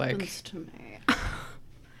never It's like- happens to me.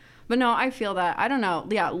 But no, I feel that. I don't know.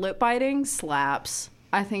 Yeah, lip biting slaps.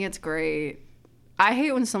 I think it's great. I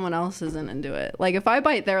hate when someone else isn't into it. Like if I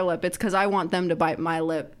bite their lip, it's because I want them to bite my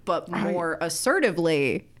lip, but more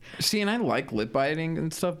assertively. See, and I like lip biting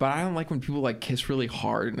and stuff, but I don't like when people like kiss really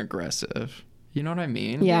hard and aggressive. You know what I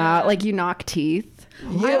mean? Yeah, like you knock teeth.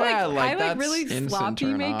 Yeah, I like that's really instant sloppy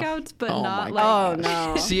turn off. makeouts, but Oh not my like. Oh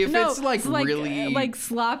gosh. no. See, if No, it's like really like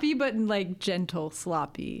sloppy, but like gentle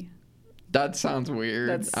sloppy. that sounds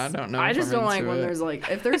weird. I don't know. I if just I'm don't like into when it. there's like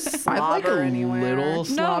if there's I like slobber a anywhere. little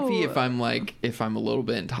sloppy No. if I'm a little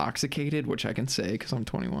bit intoxicated, which I can say because I'm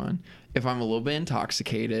 21. If I'm a little bit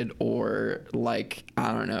intoxicated, or like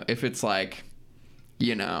I don't know, if it's like,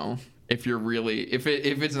 you know, if you're really if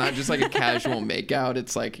it's not just like a casual makeout,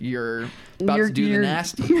 it's like you're about to do the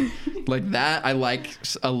nasty, like that. I like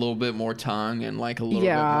a little bit more tongue and like a little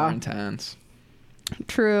bit more intense.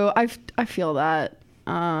 True. I feel that.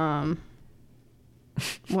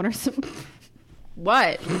 What are some?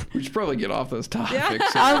 What? We should probably get off those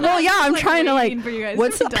topics. Well, yeah, I'm Like, trying to like. waiting for you guys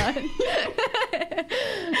What's to be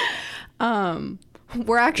done?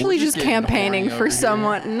 We're actually We're just just getting campaigning horny for over here.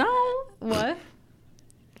 someone. No. What?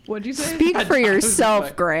 What'd you say? Speak for I was yourself,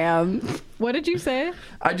 like- Graham. What did you say?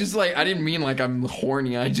 I just like I didn't mean like I'm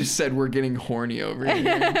horny. I just said we're getting horny over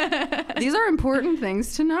here. These are important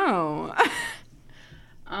things to know.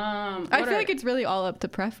 I feel like it's really all up to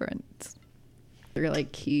preference. they're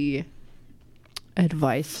like key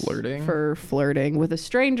advice Flirting? for flirting with a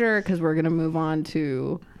stranger, because we're gonna move on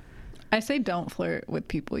to I say don't flirt with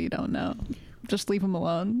people you don't know. Just leave them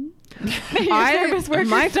alone.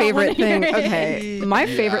 my favorite thing. Okay, my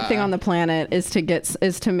favorite Yeah. thing on the planet is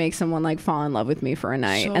to make someone like fall in love with me for a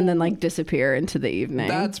night and then like disappear into the evening.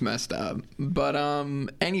 That's messed up. But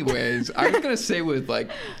anyways, I was gonna say with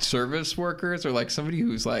like service workers or like somebody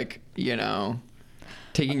who's like, you know,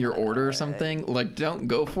 taking your order or something, like don't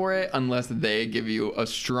go for it unless they give you a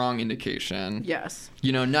strong indication. Yes.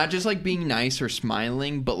 You know, not just like being nice or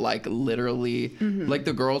smiling, but like literally like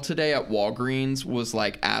the girl today at Walgreens was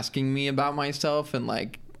like asking me about myself and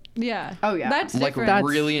like Yeah. Oh, yeah. That's like different.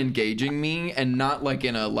 really engaging me, and not like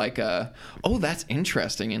in a like a oh that's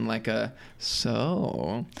interesting and like a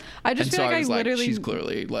so I just and feel so like I was literally she's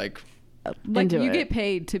clearly like like into you it. get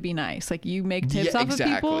paid to be nice. Like you make tips Yeah, off of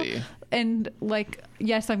exactly. people, and like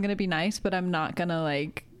yes, I'm gonna be nice, but I'm not gonna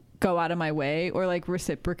like go out of my way or like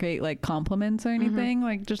reciprocate like compliments or anything.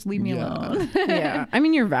 Like just leave me Yeah. alone. Yeah. I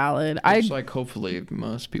mean, you're valid. which like hopefully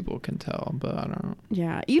most people can tell, but I don't know.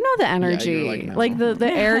 Yeah, you know the energy. like, like no.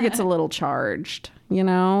 the air gets a little charged. You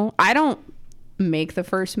know, I don't make the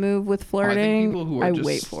first move with I flirting. think people who are just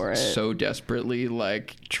wait for it. so desperately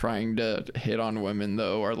like trying to hit on women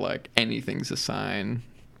though are like anything's a sign.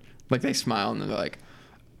 Like they smile and they're like,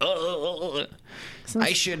 oh,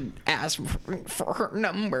 I should ask for her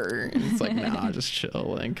number. And it's like, nah, just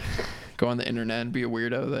chill. Like, go on the internet and be a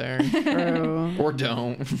weirdo there, True. or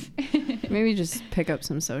don't. Maybe just pick up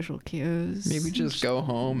some social cues. Maybe just go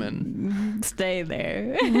home and Stay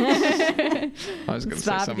there. I was gonna say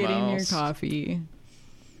Stop something getting else. your coffee.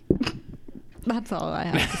 That's all I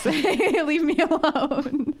have to say. Leave me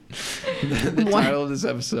alone. The title of this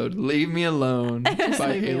episode: "Leave Me Alone" by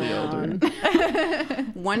leave me Haley alone. Elder.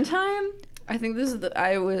 One time, I think this is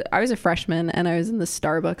I was a freshman and I was in the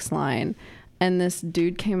Starbucks line, and this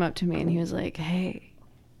dude came up to me and he was like, "Hey,"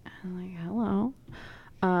 I'm like, "Hello,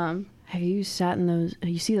 have you sat in those?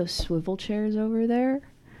 You see those swivel chairs over there?"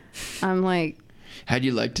 I'm like, How'd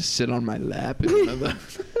you like to sit on my lap in one of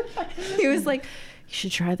those? he was like, "You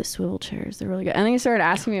should try the swivel chairs. They're really good." And then he started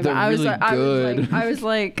asking me about. They're I was really like, good. I was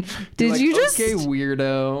like, You're "Did like, you just? okay,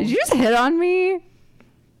 weirdo? Did you just hit on me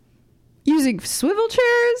using swivel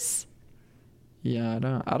chairs?" Yeah,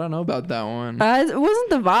 I don't know about that one. It wasn't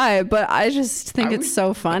the vibe, but I just think I it's was-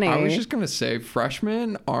 so funny. I was just gonna say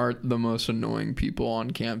freshmen are the most annoying people on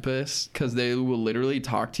campus because they will literally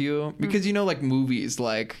talk to you because you know like movies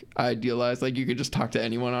like idealize like you could just talk to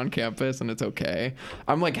anyone on campus and it's okay.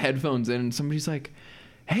 I'm like headphones in and somebody's like,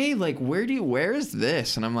 hey, like, where is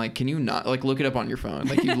this? And I'm like, can you not, like, look it up on your phone?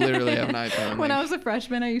 Like, you literally have an iPhone. When like, I was a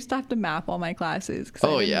freshman, I used to have to map all my classes.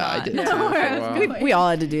 Oh, yeah, I did too for a while. We all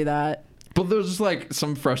had to do that. But there's just like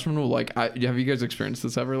some freshmen will like, have you guys experienced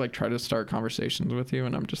this ever? Like try to start conversations with you,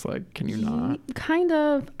 and I'm just like, can you not? Kind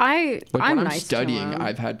of. Like I'm when I'm nice studying, to 'em.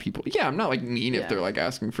 I've had people. Yeah, I'm not like mean if Yeah. they're like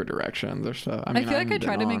asking for directions or stuff. I mean, feel like I I've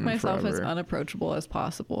try been to make on myself as forever. unapproachable as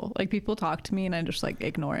possible. Like people talk to me and I just like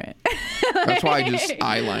ignore it. That's why I just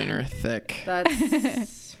eyeliner thick.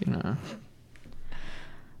 That's You know.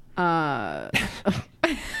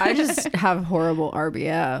 I just have horrible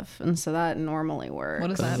RBF, and so that normally works. What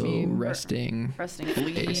does that mean? Resting. Resting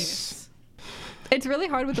Place. It's really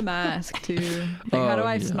hard with a mask too. Like how do Oh,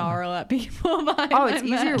 I yeah. snarl at people behind Oh, it's my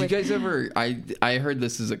easier mask? Do you guys ever? I heard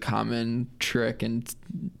this is a common trick and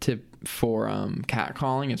tip for cat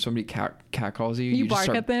calling. If somebody cat calls you, You just bark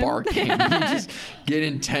start at them? barking. You just get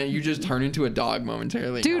intent. You just turn into a dog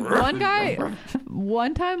momentarily. Dude,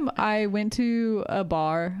 one time I went to a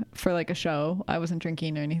bar for like a show. I wasn't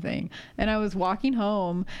drinking or anything. And I was walking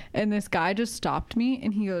home and this guy just stopped me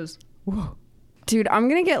and he goes, whoa. Dude, I'm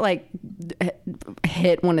gonna get like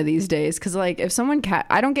hit one of these days because like if someone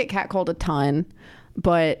I don't get catcalled a ton,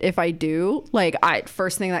 but if I do, like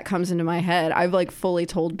first thing that comes into my head, I've like fully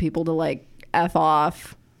told people to like F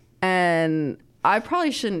off, and I probably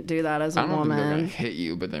shouldn't do that as a I don't think they're gonna woman. hit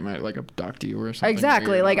you, but they might like abduct you or something.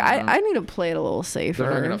 Exactly. weird. Like I don't know. I need to play it a little safer.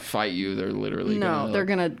 They're not gonna fight you. They're literally they're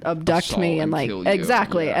gonna abduct assault me and and like kill you.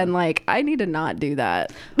 exactly, Yeah. and like I need to not do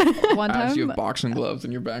that. One As you time have boxing gloves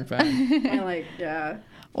in your backpack. And like yeah.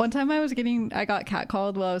 One time I got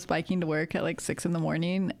catcalled while I was biking to work at like 6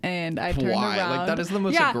 a.m. and I turned Why? around. Like, that is the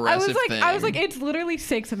most I was aggressive like, thing. it's literally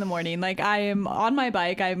 6 a.m. Like I am on my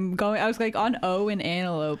bike. I was like on O and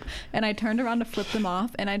Antelope, and I turned around to flip them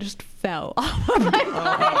off, and I just fell off of my bike.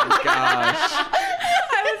 Oh my gosh.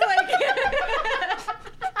 I was like,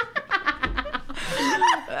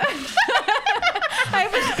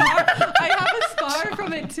 I have a scar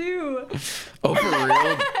from it too. Oh, for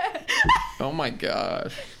real? Oh my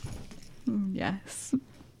gosh. Yes.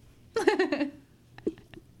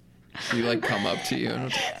 You like come up to you and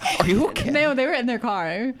it's like, are you okay? No, they were in their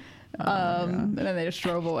car. And then they just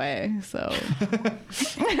drove away. So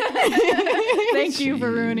thank you for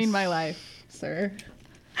ruining my life, sir.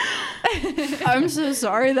 I'm so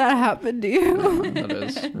sorry that happened to you. That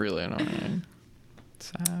is really annoying.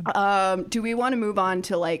 Sad. Do we want to move on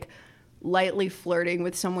to like lightly flirting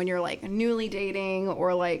with someone you're like newly dating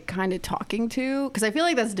or like kind of talking to? Because I feel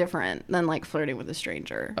like that's different than like flirting with a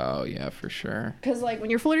stranger. Oh yeah, for sure. Because like when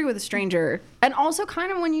you're flirting with a stranger, and also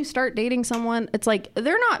kind of when you start dating someone, it's like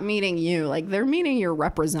they're not meeting you, like they're meeting your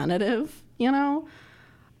representative, you know?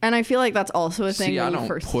 And I feel like that's also a thing. See, I when you don't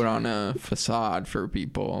first put on a facade for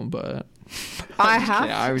people, but I have.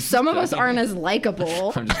 Yeah, I was Some of us joking. aren't as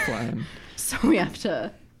likable, I'm just playing. so we have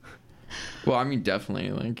to. Well, I mean, definitely,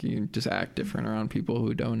 like, you just act different around people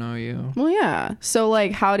who don't know you. Well, yeah. So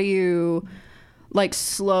like, how do you like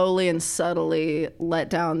slowly and subtly let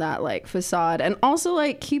down that like facade, and also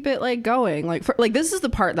like keep it like going? Like, for, like this is the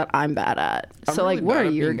part that I'm bad at. I'm So really like, what bad are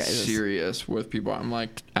at your being guys? serious with people I'm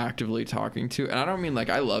like actively talking to, and I don't mean like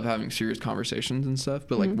I love having serious conversations and stuff,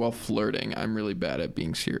 but like while flirting, I'm really bad at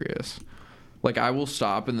being serious. Like I will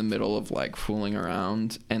stop in the middle of like fooling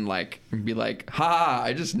around and like be like, "Ha!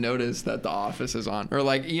 I just noticed that The Office is on," or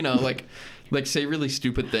like like say really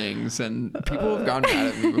stupid things, and people have gotten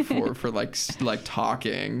mad at me before for like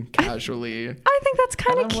talking casually. I think that's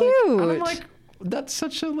kind of And cute. I'm like, that's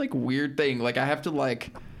such a like weird thing. Like I have to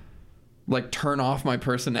like turn off my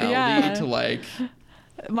personality Yeah. to like.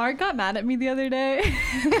 Mark got mad at me the other day.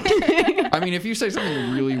 I mean, if you say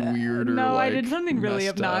something really weird or No, like, I did something really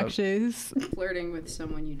messed up, obnoxious. Flirting with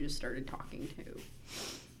someone you just started talking to.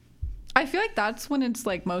 I feel like that's when it's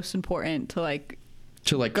like most important to like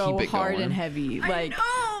to like go keep it hard going. and heavy. Like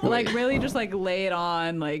Wait. really just like lay it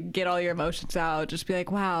on, like get all your emotions out. Just be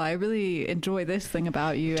like, wow, I really enjoy this thing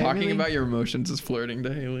about you. Talking about your emotions is flirting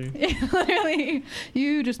to Haley. literally,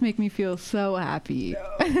 you just make me feel so happy.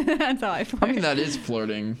 That's how I flirt. I mean, that is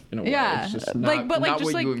flirting in a way. Yeah, It's just like, not, but, like, not just,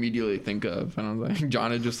 what like- you immediately think of. And I was like,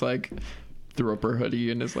 Jonna just like threw up her hoodie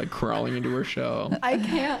and is like crawling into her shell. I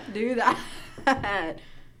can't do that.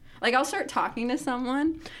 Like I'll start talking to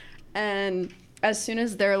someone, and as soon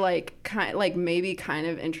as they're like maybe kind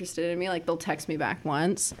of interested in me, like they'll text me back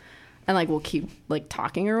once, and like we'll keep like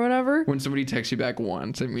talking or whatever. When somebody texts you back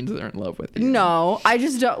once, it means they're in love with you. No, I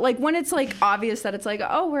just don't like when it's like obvious that it's like,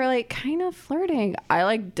 oh, we're like kind of flirting. I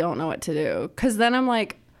like don't know what to do, because then I'm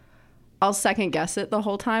like, I'll second guess it the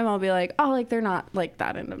whole time. I'll be like, oh, like they're not like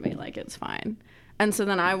that into me, like it's fine. And so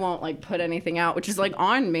then I won't like put anything out, which is like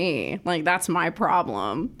on me. Like that's my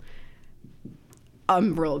problem.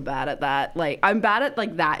 I'm real bad at that. Like I'm bad at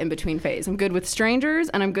like that in between phase. I'm good with strangers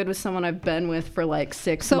and I'm good with someone I've been with for like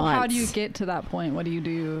 6 So months. how do you get to that point? What do you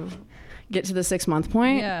do? Get to the 6 month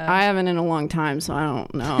point? Yeah. I haven't in a long time, so I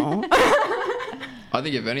don't know. I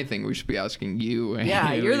think if anything, we should be asking you.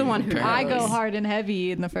 Yeah, you're the one who I knows. go hard and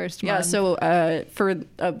heavy in the first Yeah, month. so for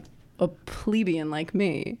a plebeian like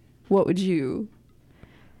me, what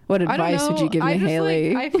advice would you give me,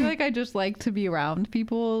 Haley? I feel like I just like to be around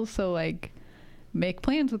people, so like make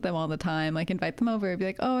plans with them all the time, like invite them over, be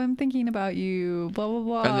like, oh, I'm thinking about you, blah blah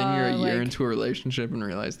blah. And then you're a year like, into a relationship and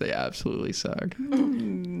realize they absolutely suck.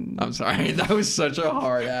 I'm sorry, that was such a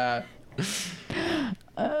hard act.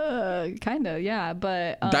 kind of, yeah,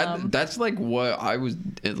 but That's like what I was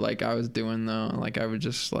doing though. Like I would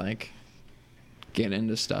just like get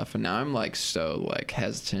into stuff, and now I'm like so like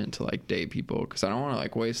hesitant to like date people because I don't want to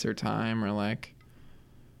like waste their time or like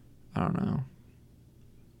I don't know,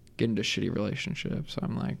 get into shitty relationships.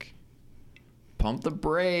 I'm like, pump the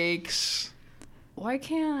brakes. Why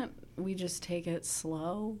can't we just take it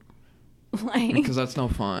slow? Like, Because that's no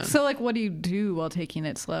fun. so like, what do you do while taking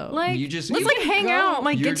it slow? like You just- let's you like hang out,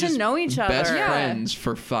 like You're get to just know each other. Best Yeah. friends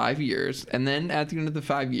for 5 years, and then at the end of the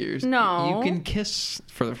 5 years, No. you can kiss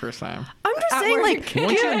for the first time. I'm just At saying, work. like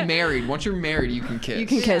Once you're married, you can kiss. you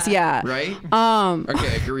can kiss, yeah. right?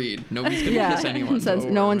 Okay, agreed. Nobody's gonna Yeah. kiss anyone. Says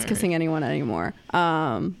until no we're one's married. kissing anyone anymore.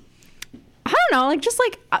 I don't know, like just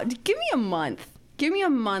like give me a month. Give me a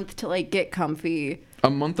month to like get comfy. A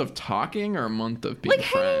month of talking or a month of being Like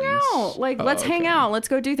friends? hanging out. Like Oh, let's hang okay. out. Let's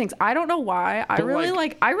go do things. I don't know why. I But, really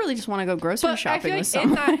like- I really just want to go grocery but I shopping feel with like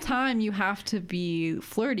someone. in that time you have to be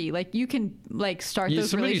flirty. Like you can like start Yeah, those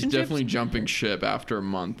somebody's relationships. definitely jumping ship after a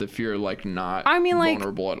month if you're like not I mean, like-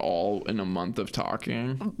 vulnerable at all in a month of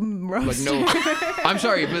talking. Like Roast. no, I'm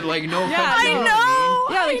sorry, but like no offense. Yeah, you I know what know.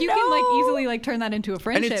 Yeah, like you can like know. easily like turn that into a And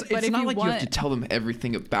friendship. it's but if not you like want, you have to tell them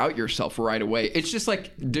everything about yourself right away. It's just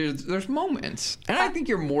like there's moments, and I think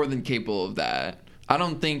you're more than capable of that. I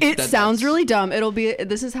don't think It sounds that's- really dumb. It'll be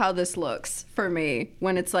this is how this looks for me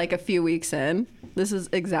when it's like a few weeks in. This is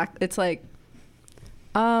it's like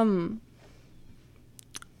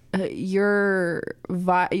you're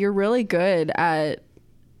really good at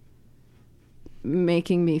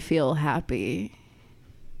making me feel happy.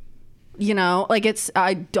 You know, like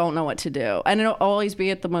I don't know what to do. And it'll always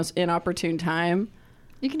be at the most inopportune time.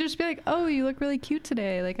 you can just be like, oh, you look really cute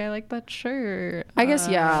today. Like I like that shirt. I guess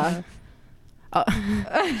yeah.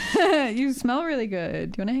 You smell really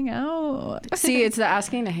good. Do you want to hang out? See, it's the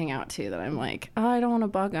asking to hang out too that I'm like, oh, I don't want to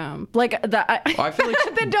bug them. Like that. I feel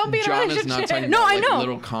like Then don't be in a John is not relationship. talking No, about I like, know.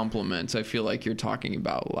 little compliments. I feel like you're talking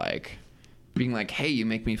about like being like, hey, you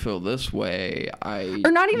make me feel this way.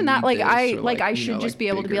 Or not even that. need Like this, I or, like I you should know, just like, be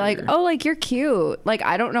able to be like, bigger. oh, like you're cute. Like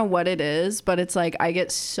I don't know what it is, but it's like I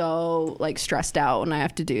get so like stressed out when I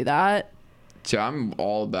have to do that. So I'm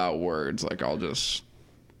all about words. Like I'll just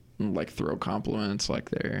like throw compliments like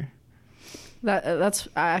they're. That's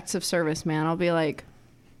acts of service, man. I'll be like,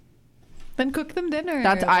 Then cook them dinner.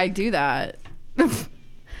 I do that.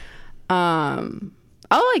 I'll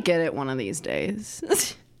like get it one of these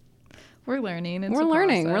days. We're learning. It's We're a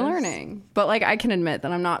learning. process. We're learning. But like I can admit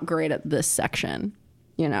that I'm not great at this section,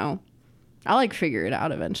 you know. I'll like figure it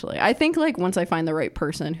out eventually. I think like once I find the right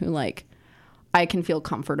person who like I can feel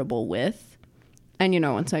comfortable with, and you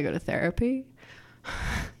know, once I go to therapy.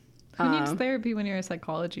 Who needs therapy when you're a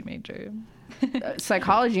psychology major?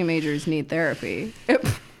 Psychology majors need therapy.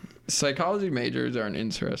 Psychology majors are an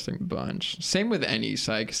interesting bunch. Same with any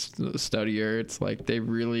psych studier. It's like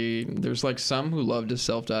there's like some who love to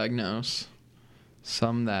self-diagnose,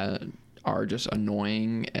 some that are just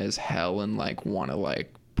annoying as hell and like want to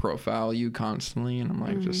like profile you constantly. And I'm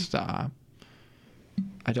like, just stop.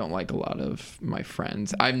 I don't like a lot of my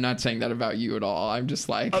friends. I'm not saying that about you at all. I'm just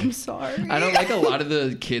like, I'm sorry. I don't like a lot of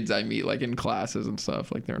the kids I meet like in classes and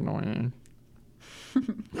stuff. Like they're annoying.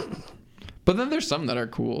 But then there's some that are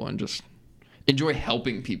cool and just enjoy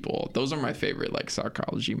helping people. Those are my favorite like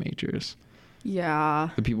psychology majors. Yeah.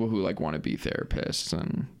 The people who like want to be therapists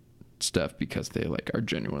and stuff because they like are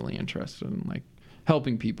genuinely interested in like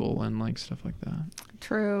helping people and like stuff like that.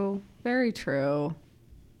 True. Very true.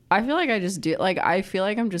 I feel like I feel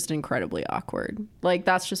like I'm just incredibly awkward. Like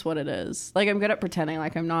that's just what it is. Like I'm good at pretending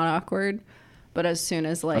like I'm not awkward, but as soon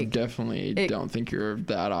as I like definitely don't think you're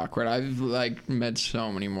that awkward. I've like met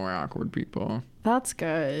so many more awkward people. that's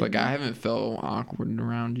good. Like I haven't felt awkward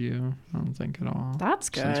around you. I don't think at all.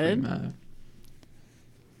 That's Since we good. met.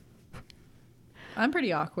 I'm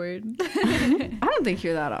pretty awkward. I don't think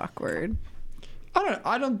you're that awkward.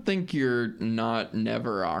 I don't think you're not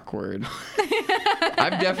never awkward.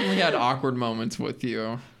 I've definitely had awkward moments with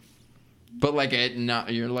you. But like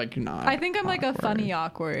you're like not. I think I'm like a awkward. funny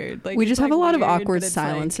awkward. Like We just it's, have a like, lot of weird, awkward but it's, like-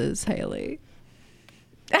 silences, Haley.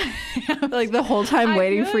 Like the whole time I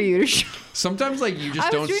waiting feel for like- you to show. Sometimes like you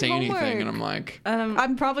just I was don't say doing anything, homework. and I'm like,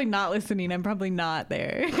 I'm probably not listening. I'm probably not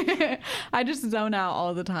there. I just zone out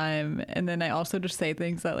all the time, and then I also just say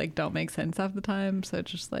things that like don't make sense half the time. So it's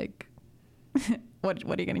just like, what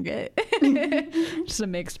are you gonna get? Just a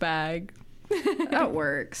mixed bag. That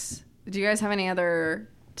works. Do you guys have any other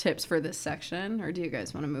tips for this section, or do you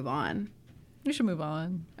guys want to move on? We should move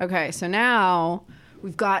on. Okay, so now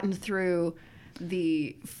we've gotten through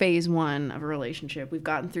the phase 1 of a relationship. We've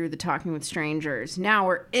gotten through the talking with strangers. Now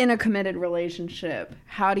we're in a committed relationship.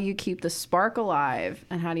 How do you keep the spark alive,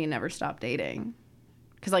 and how do you never stop dating?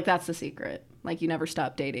 Because like that's the secret. Like you never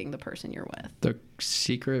stop dating the person you're with. the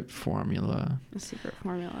secret formula. The secret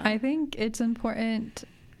formula. I think it's important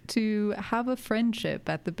to have a friendship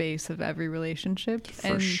at the base of every relationship,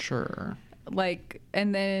 For sure. like,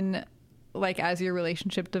 and then like as your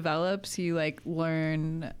relationship develops, you like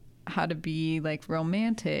learn how to be like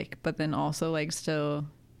romantic, but then also like still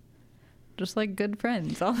just like good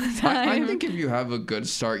friends all the time. I think if you have a good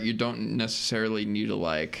start, you don't necessarily need to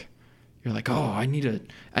like. You're like, oh, I need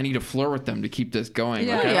to flirt with them to keep this going.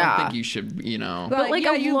 Like, I Yeah. don't think you should, you know. But like,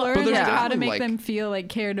 yeah, a you lo- learn but there's how to definitely, make like- them feel like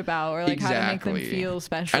cared about, or like how to make them Exactly. feel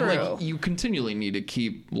special. And True. like you continually need to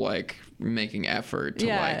keep like making effort to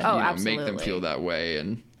Yeah. like Oh, you know, make them absolutely. feel that way,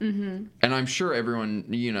 and and I'm sure everyone,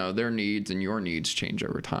 you know, their needs and your needs change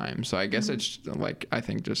over time. So I guess it's like I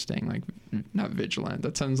think just staying like not vigilant.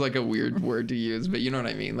 That sounds like a weird word to use, but you know what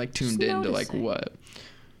I mean. Like tuned into like noticing.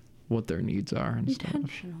 what their needs are and stuff.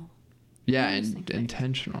 Intentional. Yeah, Noticing and things.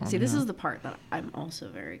 intentional. See, this yeah. is the part that I'm also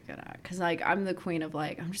very good at, because like I'm the queen of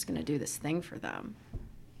like I'm just gonna do this thing for them,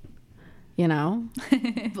 you know.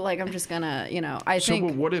 But like I'm just gonna, you know. I So think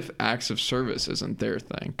but what if acts of service isn't their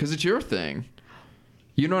thing? Because it's your thing.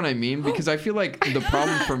 You know what I mean? Because I feel like the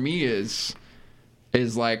problem for me is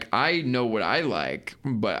like I know what I like,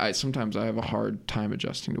 but I sometimes I have a hard time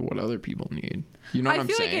adjusting to what other people need. You know what I I'm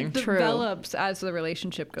feel saying? like it True. develops as the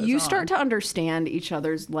relationship goes you on. start to understand each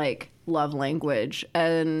other's like love language,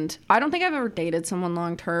 and I don't think I've ever dated someone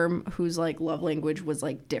long term whose like love language was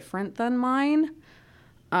like different than mine.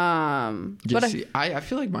 But See, I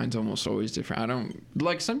feel like mine's almost always different. I don't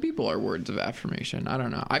like some people are words of affirmation. I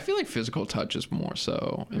don't know. I feel like physical touch is more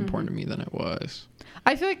so important to me than it was.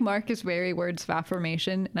 I feel like Mark is very words of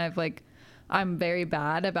affirmation, and I'm very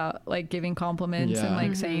bad about like giving compliments and Yeah.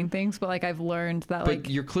 like saying things, but like I've learned that But like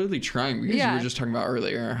you're clearly trying because you Yeah. were just talking about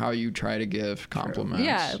earlier how you try to give compliments.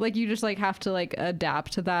 yeah, like you just like have to like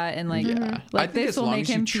adapt to that, and like Yeah. I like think this as will long make as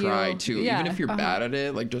you him try feel to, yeah. even if you're bad at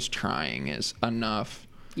it, like just trying is enough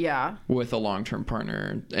yeah, with a long-term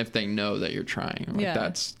partner if they know that you're trying. Like Yeah.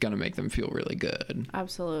 that's gonna make them feel really good.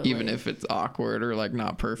 absolutely. Even if it's awkward or like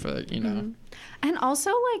not perfect, you know. And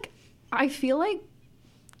also, like, I feel like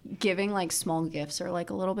giving like small gifts are like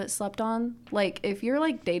a little bit slept on. Like, if you're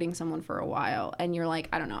like dating someone for a while and you're like,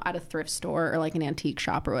 I don't know, at a thrift store or like an antique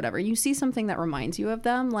shop or whatever, you see something that reminds you of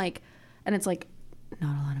them, like, and it's like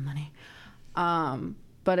not a lot of money,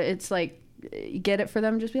 but it's like you get it for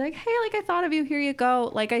them, just be like, hey, like I thought of you, here you go.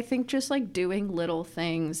 Like, I think just like doing little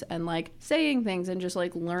things and like saying things and just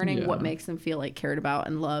like learning what Yeah. makes them feel like cared about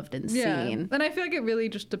and loved and Yeah, seen. and I feel like it really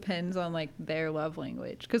just depends on like their love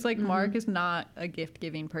language, because like Mark is not a gift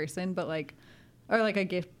giving person, but like, or like a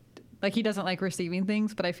gift, like he doesn't like receiving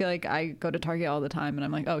things, but I feel like I go to Target all the time and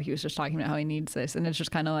I'm like, oh, he was just talking about how he needs this, and it's just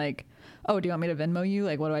kind of like, oh, do you want me to Venmo you?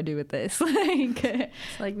 Like, what do I do with this? Like,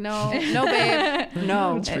 It's like, no, babe,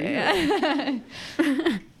 no. It's for you.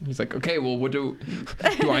 He's like, okay, well, what do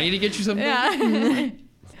I need to get you something? yeah.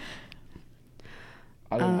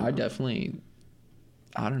 I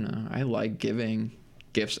don't know. I like giving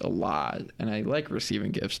gifts a lot, and I like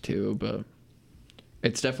receiving gifts too, but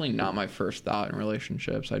it's definitely not my first thought in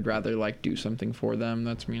relationships. I'd rather like do something for them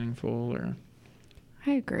that's meaningful or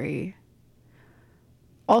I agree.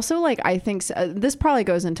 Also, like, I think this probably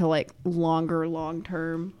goes into like long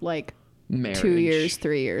term, like marriage. 2 years,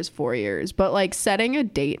 3 years, 4 years, but like setting a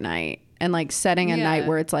date night and like setting a Yeah. night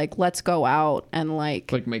where it's like, let's go out and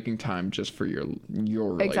like Like making time just for your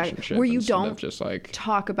relationship. Where you instead of don't just like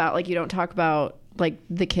talk about, like, you don't talk about like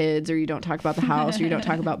the kids, or you don't talk about the house, or you don't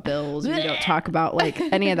talk about bills, or you don't talk about like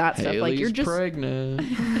any of that stuff. Like, you're Haley's just pregnant.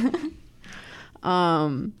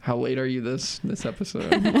 How late are you this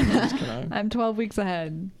episode? I'm just kidding. I'm 12 weeks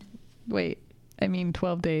ahead. Wait, I mean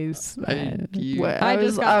 12 days ahead. What? I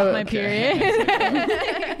just got my okay.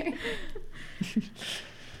 period.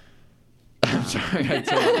 sorry. I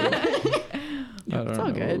told you. I don't It's know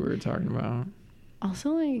all good. what we were talking about.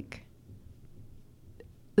 Also, like,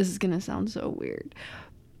 this is gonna sound so weird.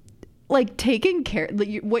 Like, taking care,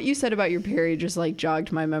 like, what you said about your period just like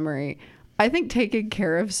jogged my memory. I think taking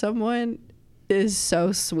care of someone is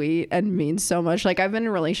so sweet and means so much. Like, I've been in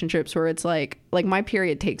relationships where it's like my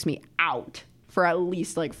period takes me out for at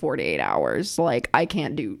least like 4 to 8 hours. Like, I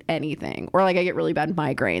can't do anything, or like I get really bad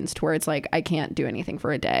migraines to where it's like I can't do anything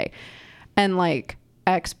for a day, and like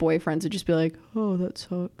ex-boyfriends would just be like, oh, that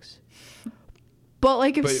sucks. But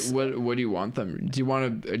like, if But what do you want them? Do you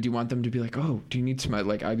want them to be like, oh, do you need some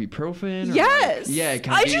like ibuprofen? Or Yes! Like, yeah.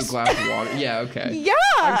 Can I I get you a just- glass of water? Yeah. Okay. yeah,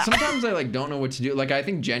 Like, sometimes I like don't know what to do. Like I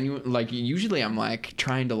think genuine. Like usually I'm like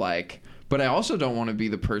trying to like, but I also don't want to be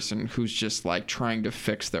the person who's just like trying to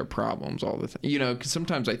fix their problems all the time. You know, because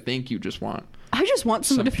sometimes I think you just want I just want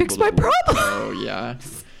someone to fix people my problem. Oh yeah.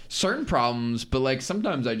 Certain problems, but like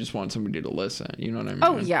sometimes I just want somebody to listen. You know what I mean?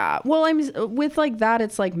 Oh yeah. Well, I'm with like that.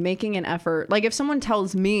 It's like making an effort. Like if someone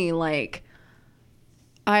tells me like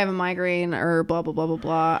I have a migraine or blah blah blah blah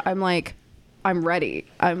blah, I'm like, I'm ready.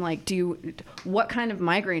 I'm like, what kind of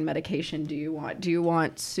migraine medication do you want? Do you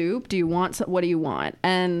want soup? Do you want what do you want?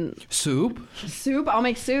 And Soup. I'll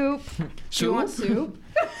make soup. Do you want soup?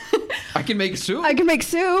 I can make soup. I can make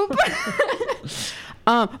soup.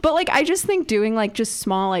 But like I just think doing like just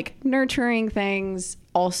small like nurturing things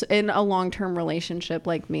also in a long-term relationship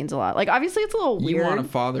like means a lot. Like obviously it's a little weird. You want a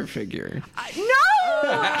father figure. No!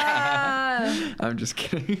 I'm just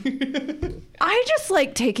kidding. I just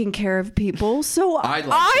like taking care of people, so I I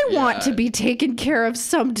like- want yeah. to be taken care of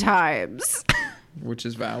sometimes. Which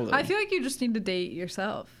is valid. I feel like you just need to date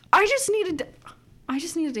yourself. I just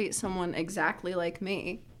need to date someone exactly like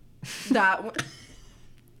me.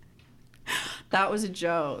 That was a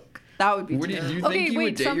joke. That would be Do terrible. you Okay, think you wait,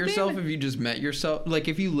 would date something- yourself if you just met yourself? Like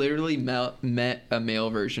if you literally met a male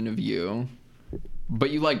version of you, but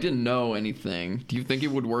you like didn't know anything. Do you think it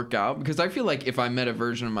would work out? Because I feel like if I met a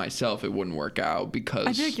version of myself, it wouldn't work out because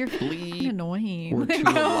I feel like you're fucking annoying. we're too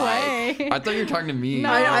No alike. way. I thought you were talking to me.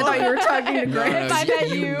 No. I thought you were talking to No, Grant. no, I met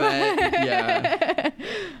you. yeah.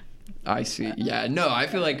 I see. Yeah. No, I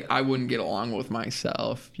feel like I wouldn't get along with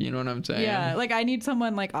myself. You know what I'm saying? Yeah, like I need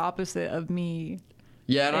someone like opposite of me.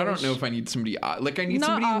 Yeah, and I don't ish. know if I need somebody like I need Not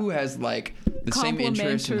somebody op- who has like the same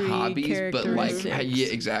interests and complementary hobbies, but like characteristics. yeah,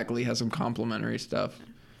 exactly has some complementary stuff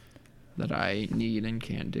that I need and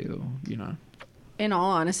can do. You know. In all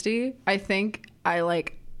honesty, I think I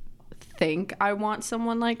want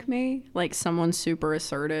someone like me, like someone super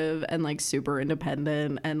assertive and like super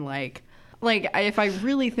independent and like if I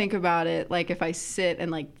really think about it, like if I sit and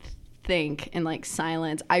like think in like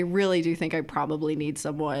silence, I really do think I probably need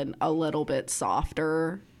someone a little bit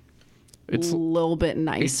softer, It's a little bit It's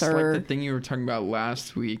like nicer. the thing you were talking about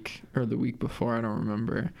last week or the week before. I don't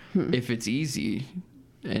remember. If it's easy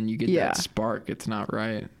and you get Yeah. that spark, it's not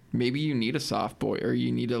right. Maybe you need a soft boy, or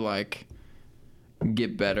you need to like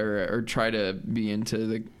get better, or try to be into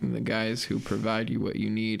the guys who provide you what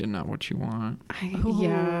you need and not what you want.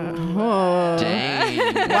 Yeah. Oh.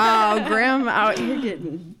 Dang. Wow, Graham out here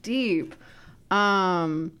getting deep.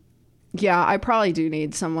 Yeah, I probably do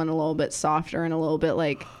need someone a little bit softer and a little bit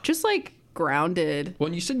like just like grounded. Well,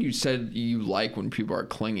 and you said you like when people are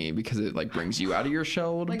clingy because it like brings you out of your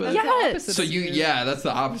shell a little bit. Yes. So that's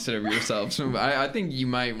the opposite of yourself. So I think you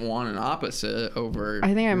might want an opposite over.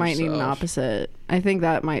 I think I might need an yourself. opposite. I think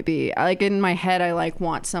that might be like in my head. I like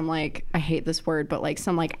want some like I hate this word, but like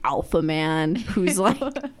some like alpha man who's like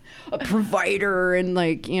a provider and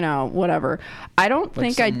like whatever. I don't Like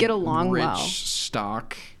think I'd some get along rich well.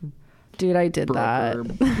 stock Dude, I did that.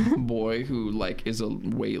 broker boy who like is a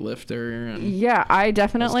weightlifter and Yeah, I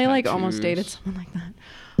definitely like almost tattoos. dated someone like that.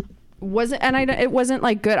 It wasn't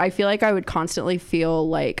like good. I feel like I would constantly feel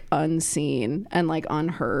like unseen and like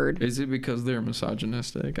unheard. is it because they're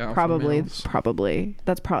misogynistic? Alpha Probably. males?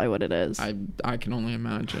 That's probably what it is. I can only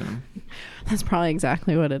imagine. That's probably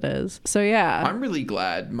exactly what it is. So yeah. I'm really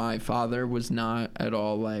glad my father was not at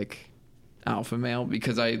all like alpha male,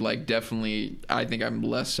 because I like definitely I think I'm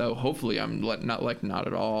less so. Hopefully I'm not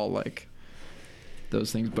at all like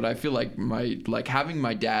those things, but I feel like having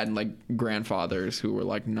my dad and like grandfathers who were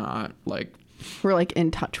like not like We're like in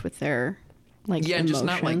touch with their like emotions. just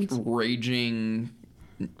not like raging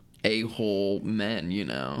a-hole men,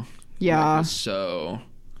 Yeah. Like, so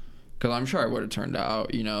because I'm sure I would have turned out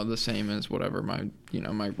the same as whatever my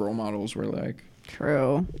my role models were like.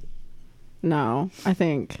 True. No, I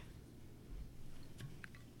think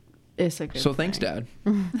it's a good So thanks, thing.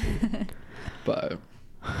 Dad. But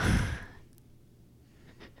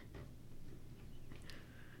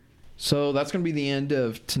So that's going to be the end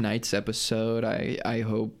of tonight's episode. I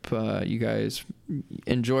hope you guys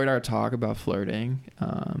enjoyed our talk about flirting.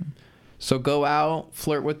 So go out,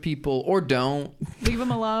 flirt with people, or don't. Leave them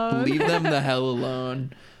alone. Leave them the hell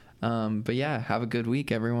alone. But yeah, have a good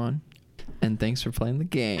week, everyone. And thanks for playing the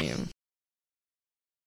game.